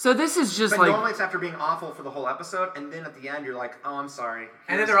sometimes. So this is just But like, normally it's after being awful for the whole episode, and then at the end you're like, oh, I'm sorry.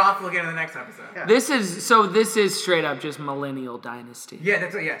 And then they're awful again in the next episode. Yeah. this is straight up just Millennial Dynasty. Yeah,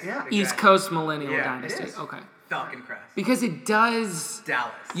 that's what. Yes. Yeah. exactly. East Coast Millennial Yeah, it Dynasty. is. Okay. Falcon Crest. Because it does.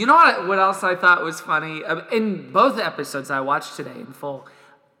 Dallas. You know what else I thought was funny? In both episodes I watched today in full,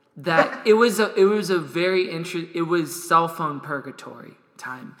 that it was a very it was cell phone purgatory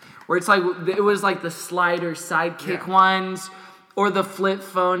time, where it's like it was like the slider sidekick ones, or the flip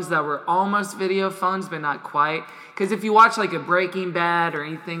phones that were almost video phones but not quite. Because if you watch like a Breaking Bad or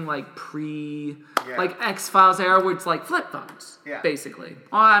anything like like X-Files era, where it's like flip phones, basically.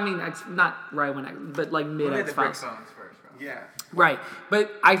 Well, I mean, not right when but like mid We had the brick X-Files. phones first, bro. Yeah. Right,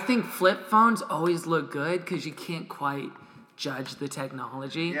 but I think flip phones always look good because you can't quite judge the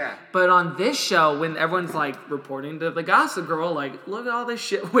technology. Yeah. But on this show, when everyone's like reporting to the Gossip Girl, like, look at all this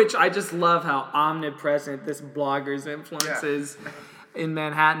shit, which I just love how omnipresent this blogger's influence is in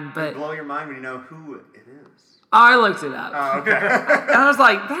Manhattan. But Blow your mind when you know who it is. I looked it up. Oh, okay. And I was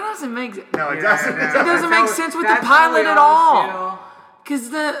like, that doesn't make sense. No, it doesn't. It doesn't make sense with the That's how pilot we at all all.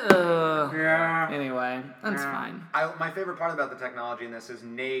 Because Yeah. anyway, that's fine. My favorite part about the technology in this is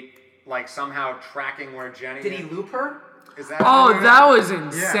Nate, like, somehow tracking where Jenny Did he loop her? is. That Oh, that was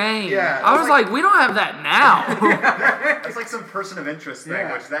insane. Yeah. I was like, we don't have that now. It's like some person of interest thing,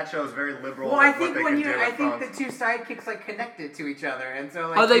 Yeah. which that show is very liberal. Well, with I what think they when can you, do I with think phones. the two sidekicks like connected to each other, and so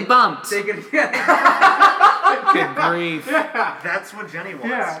like Oh, they bumped. They could, yeah. Good grief. That's what Jenny wants.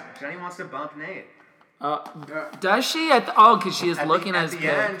 Yeah. Jenny wants to bump Nate. Does she? Because she is looking at his the pic.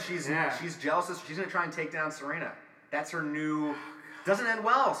 end, she's jealous. She's gonna try and take down Serena. That's her new. Doesn't end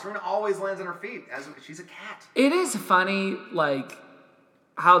well. Serena always lands on her feet. As she's a cat. It is funny, like,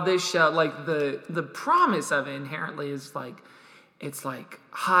 how this show, like, the promise of it inherently is, like, it's like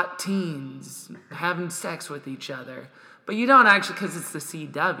hot teens having sex with each other. But you don't actually, because it's the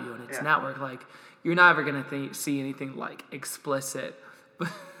CW and it's network, like, you're never going to see anything, like, explicit. But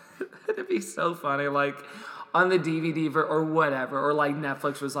it'd be so funny, like, on the DVD or whatever, or like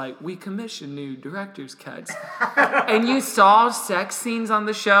Netflix was like, we commission new director's cuts. And you saw sex scenes on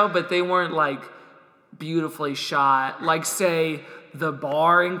the show, but they weren't like beautifully shot. Like, say, the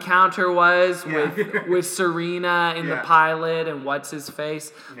bar encounter was with Serena in the pilot and what's his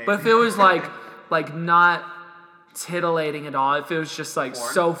face. But if it was like not titillating at all, if it was just like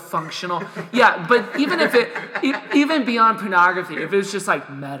so functional, but even if even beyond pornography, if it was just like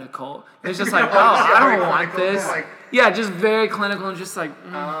medical, it's just like, oh, I don't want this. Like, Just very clinical and just like,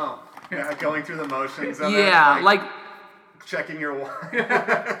 going through the motions of it. like checking your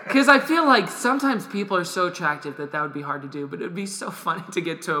because I feel like sometimes people are so attractive that would be hard to do, but it'd be so funny to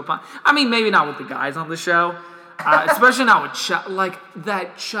get to a point. I mean, maybe not with the guys on the show. Especially not with Chuck. Like,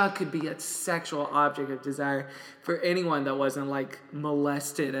 that Chuck could be a sexual object of desire for anyone that wasn't, like,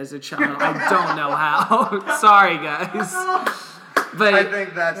 molested as a child. I don't know how. Sorry, guys. But I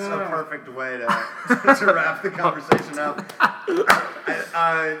think that's a perfect way to wrap the conversation up.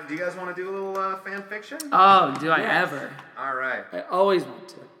 Do you guys want to do a little fan fiction? oh, do I ever? All right. I always want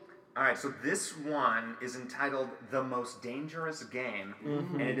to. All right, so this one is entitled The Most Dangerous Game,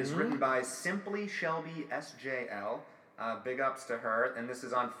 and it is written by Simply Shelby SJL. Big ups to her, and this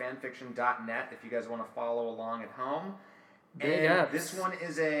is on fanfiction.net if you guys want to follow along at home. Big and ups. This one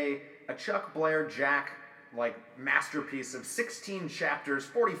is a Chuck Blair Jack masterpiece of 16 chapters,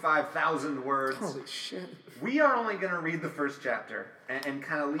 45,000 words. Holy shit. We are only going to read the first chapter and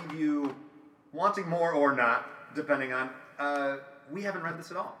kind of leave you wanting more or not, depending on. We haven't read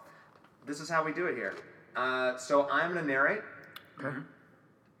this at all. This is how we do it here. So I'm going to narrate. Okay.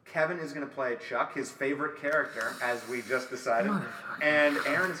 Kevin is going to play Chuck, his favorite character, as we just decided. And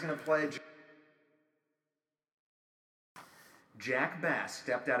Aaron is going to play Jack Bass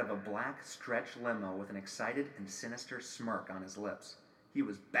stepped out of a black stretch limo with an excited and sinister smirk on his lips. He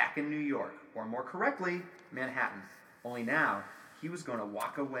was back in New York, or more correctly, Manhattan. Only now, he was going to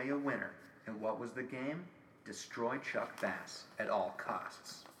walk away a winner. And what was the game? Destroy Chuck Bass at all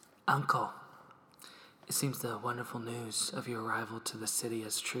costs. Uncle, it seems the wonderful news of your arrival to the city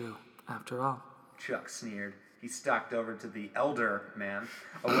is true, after all. Chuck sneered. He stalked over to the elder man,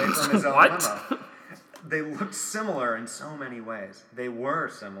 away from his own What? limo. They looked similar in so many ways. They were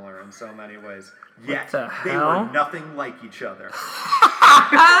similar in so many ways. Yet, the they hell? were nothing like each other.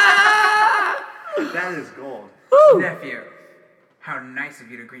 That is gold. Nephew, how nice of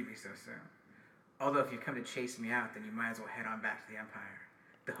you to greet me so soon. Although if you've come to chase me out, then you might as well head on back to the Empire,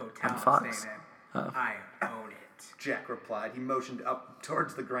 the hotel On I'm Fox. staying in. I own it. Jack replied. He motioned up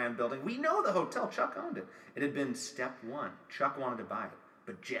towards the grand building. We know the hotel. Chuck owned it. It had been step one. Chuck wanted to buy it,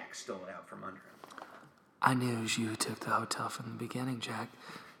 but Jack stole it out from under him. I knew it was you who took the hotel from the beginning, Jack.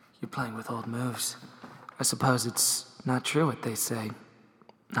 You're playing with old moves. I suppose it's not true what they say.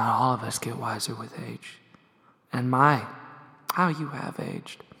 Not all of us get wiser with age. And how you have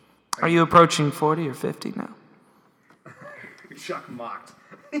aged. Are you approaching 40 or 50 now? Chuck mocked.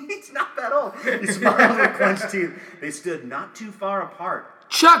 He's not that old. He smiled with clenched teeth. They stood not too far apart.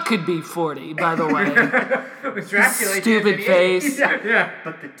 Chuck could be 40, by the way. With Dracula, Stupid he's 58. face. Yeah.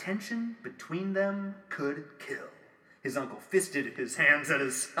 But the tension between them could kill. His uncle fisted his hands at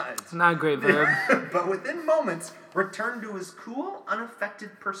his sides. Not a great verb. But within moments, returned to his cool,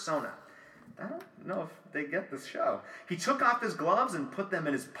 unaffected persona. I don't know if they get this show. He took off his gloves and put them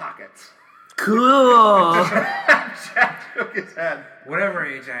in his pockets. Cool. Jack shook his head. Whatever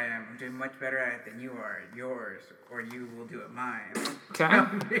age I am, I'm doing much better at it than you are at yours, or you will do at mine.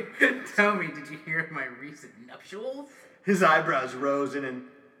 Okay. Tell me, did you hear of my recent nuptials? His eyebrows rose in an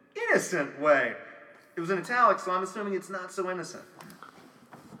innocent way. It was in italics, so I'm assuming it's not so innocent.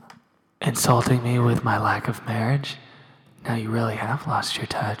 Insulting me with my lack of marriage? Now you really have lost your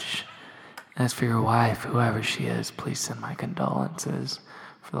touch. As for your wife, whoever she is, please send my condolences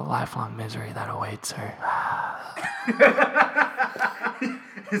for the lifelong misery that awaits her.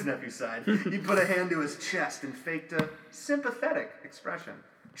 His nephew sighed. He put a hand to his chest and faked a sympathetic expression.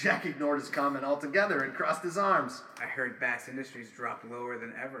 Jack ignored his comment altogether and crossed his arms. I heard Bass Industries dropped lower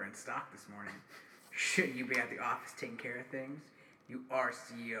than ever in stock this morning. Shouldn't you be at the office taking care of things? You are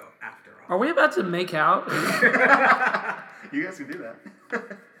CEO after all. Are we about to make out? You guys can do that.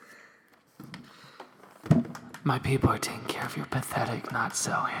 My people are taking care of your pathetic, not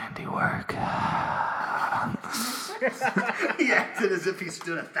so handiwork. He acted as if he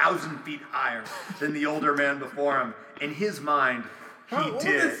stood 1,000 feet higher than the older man before him. In his mind, he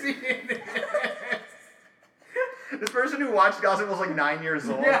did. This person who watched Gossip was like 9 years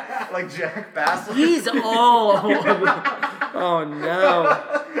old, like Jack Bass. He's old. Oh no.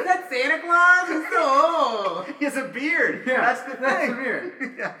 Is that Santa Claus? He's so old. He has a beard. Yeah, That's the that's thing. the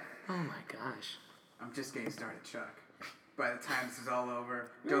beard. Yeah. Oh my gosh. I'm just getting started, Chuck. By the time this is all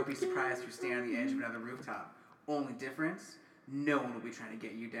over, don't be surprised if you're standing on the edge of another rooftop. Only difference, no one will be trying to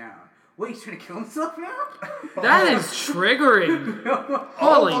get you down. What, he's trying to kill himself now? That is triggering.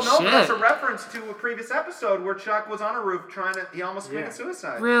 Holy well, no, shit. that's a reference to a previous episode where Chuck was on a roof he almost committed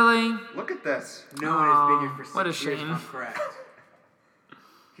suicide. Really? Look at this. No one has been here for 6 what a years, shame. I'm correct.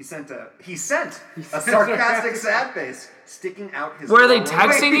 He sent a sarcastic sad face sticking out his Were they lower-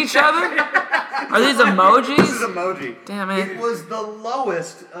 texting each other? Are these emojis? This is emoji. Damn it. It was the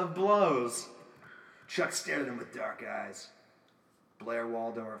lowest of blows. Chuck stared at him with dark eyes. Blair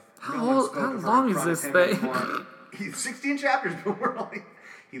Waldorf. How one old- spoke how of her long in is front this of him thing? anymore. He's 16 chapters, but we're only...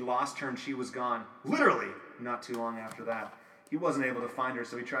 He lost her and she was gone. Literally, not too long after that. He wasn't able to find her,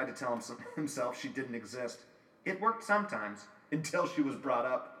 so he tried to tell himself she didn't exist. It worked sometimes, until she was brought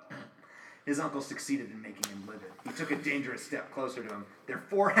up. His uncle succeeded in making him livid. He took a dangerous step closer to him. Their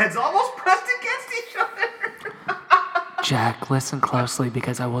foreheads almost pressed against each other. Jack, listen closely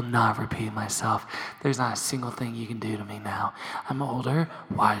because I will not repeat myself. There's not a single thing you can do to me now. I'm older,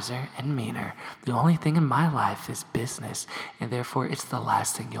 wiser, and meaner. The only thing in my life is business, and therefore it's the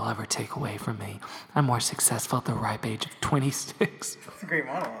last thing you'll ever take away from me. I'm more successful at the ripe age of 26 That's a great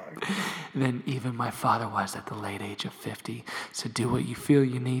monologue. than even my father was at the late age of 50. So do what you feel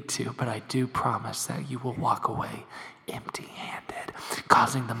you need to, but I do promise that you will walk away empty-handed,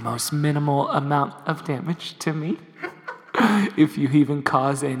 causing the most minimal amount of damage to me. If you even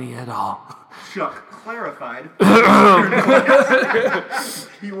cause any at all. Chuck clarified.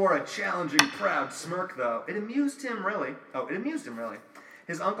 He wore a challenging, proud smirk, though. It amused him, really.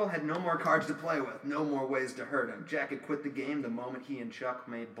 His uncle had no more cards to play with, no more ways to hurt him. Jack had quit the game the moment he and Chuck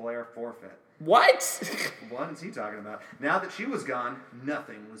made Blair forfeit. What? What is he talking about? Now that she was gone,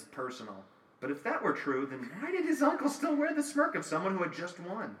 nothing was personal. But if that were true, then why did his uncle still wear the smirk of someone who had just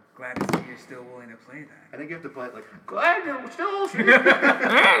won? Glad to see you're still willing to play that. I think you have to play it like, glad you're still...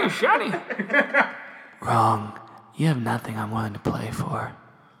 Hey, Shani. Wrong. You have nothing I'm willing to play for.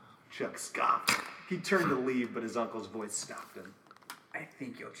 Chuck scoffed. He turned to leave, but his uncle's voice stopped him. I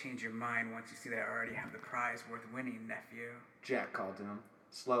think you'll change your mind once you see that I already have the prize worth winning, nephew. Jack called to him.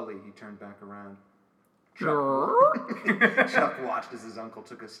 Slowly, he turned back around. Sure. Chuck watched as his uncle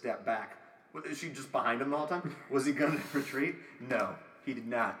took a step back. Was she just behind him the whole time? Was he going to retreat? No, he did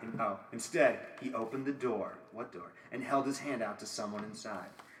not. Instead, he opened the door. What door? And held his hand out to someone inside.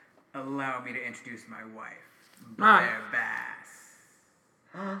 Allow me to introduce my wife, Blair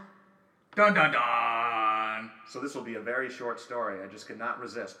Bass. Dun dun dun. So this will be a very short story. I just could not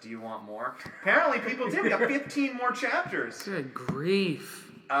resist. Do you want more? Apparently people did. We got 15 more chapters. Good grief.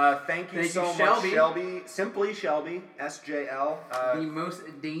 Thank you Thank so you, much, Shelby. Shelby. Simply Shelby, SJL. The most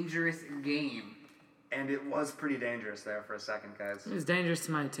dangerous game. And it was pretty dangerous there for a second, guys. It was dangerous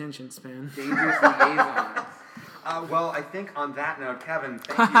to my attention span. Dangerous liaisons. Well, I think on that note, Kevin,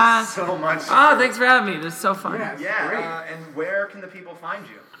 thank you so much. Oh, thanks for having me. This is so fun. Yeah. Yeah, and where can the people find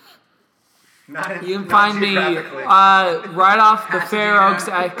you? You can find me geographically. right off the Fair Pasadena. Oaks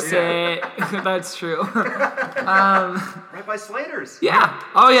exit. That's true. Right by Slater's. Yeah.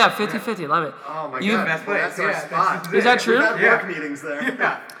 Oh, yeah. 50-50. Love it. Oh my You- god, Best well, place. that's our Yeah, spot. this Is that true? We've had Yeah. work meetings there.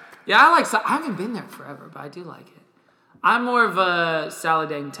 Yeah, I haven't been there forever, but I do like it. I'm more of a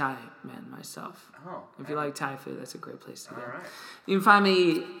salad and Thai man myself. Oh, If you like Thai food, that's a great place to go. all right. You can find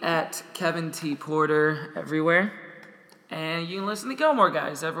me at Kevin T. Porter everywhere. And you can listen to Gilmore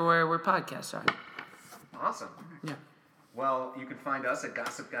Guys everywhere where podcasts are. Awesome. Yeah. Well, you can find us at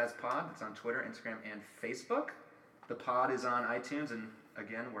Gossip Guys Pod. It's on Twitter, Instagram, and Facebook. The pod is on iTunes and,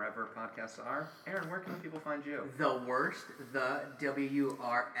 again, wherever podcasts are. Aaron, where can people find you? The worst. The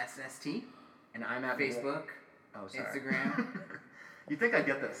WRSST. And I'm at Facebook. Oh, sorry. Instagram. You think I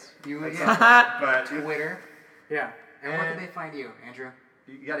get this? You That's yeah. But Twitter. Yeah. And where And- can they find you, Andrew?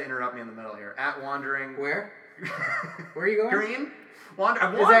 you got to interrupt me in the middle here. At Wandering Where? Where are you going? Green.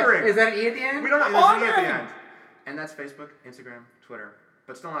 I'm Is wandering. that an E at the end? We don't I'm know. There's an E at the wandering. end. And that's Facebook, Instagram, Twitter,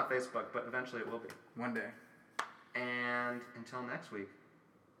 but still not Facebook. But eventually it will be. One day. And until next week,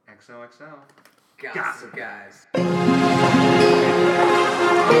 XOXO. Gossip Guys.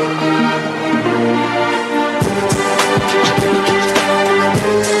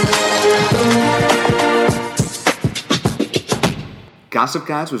 Gossip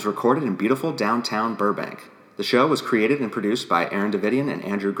Guys was recorded in beautiful downtown Burbank. The show was created and produced by Aaron Davidian and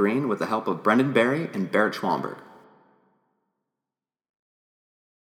Andrew Green with the help of Brendan Barry and Barrett Schwalmberg.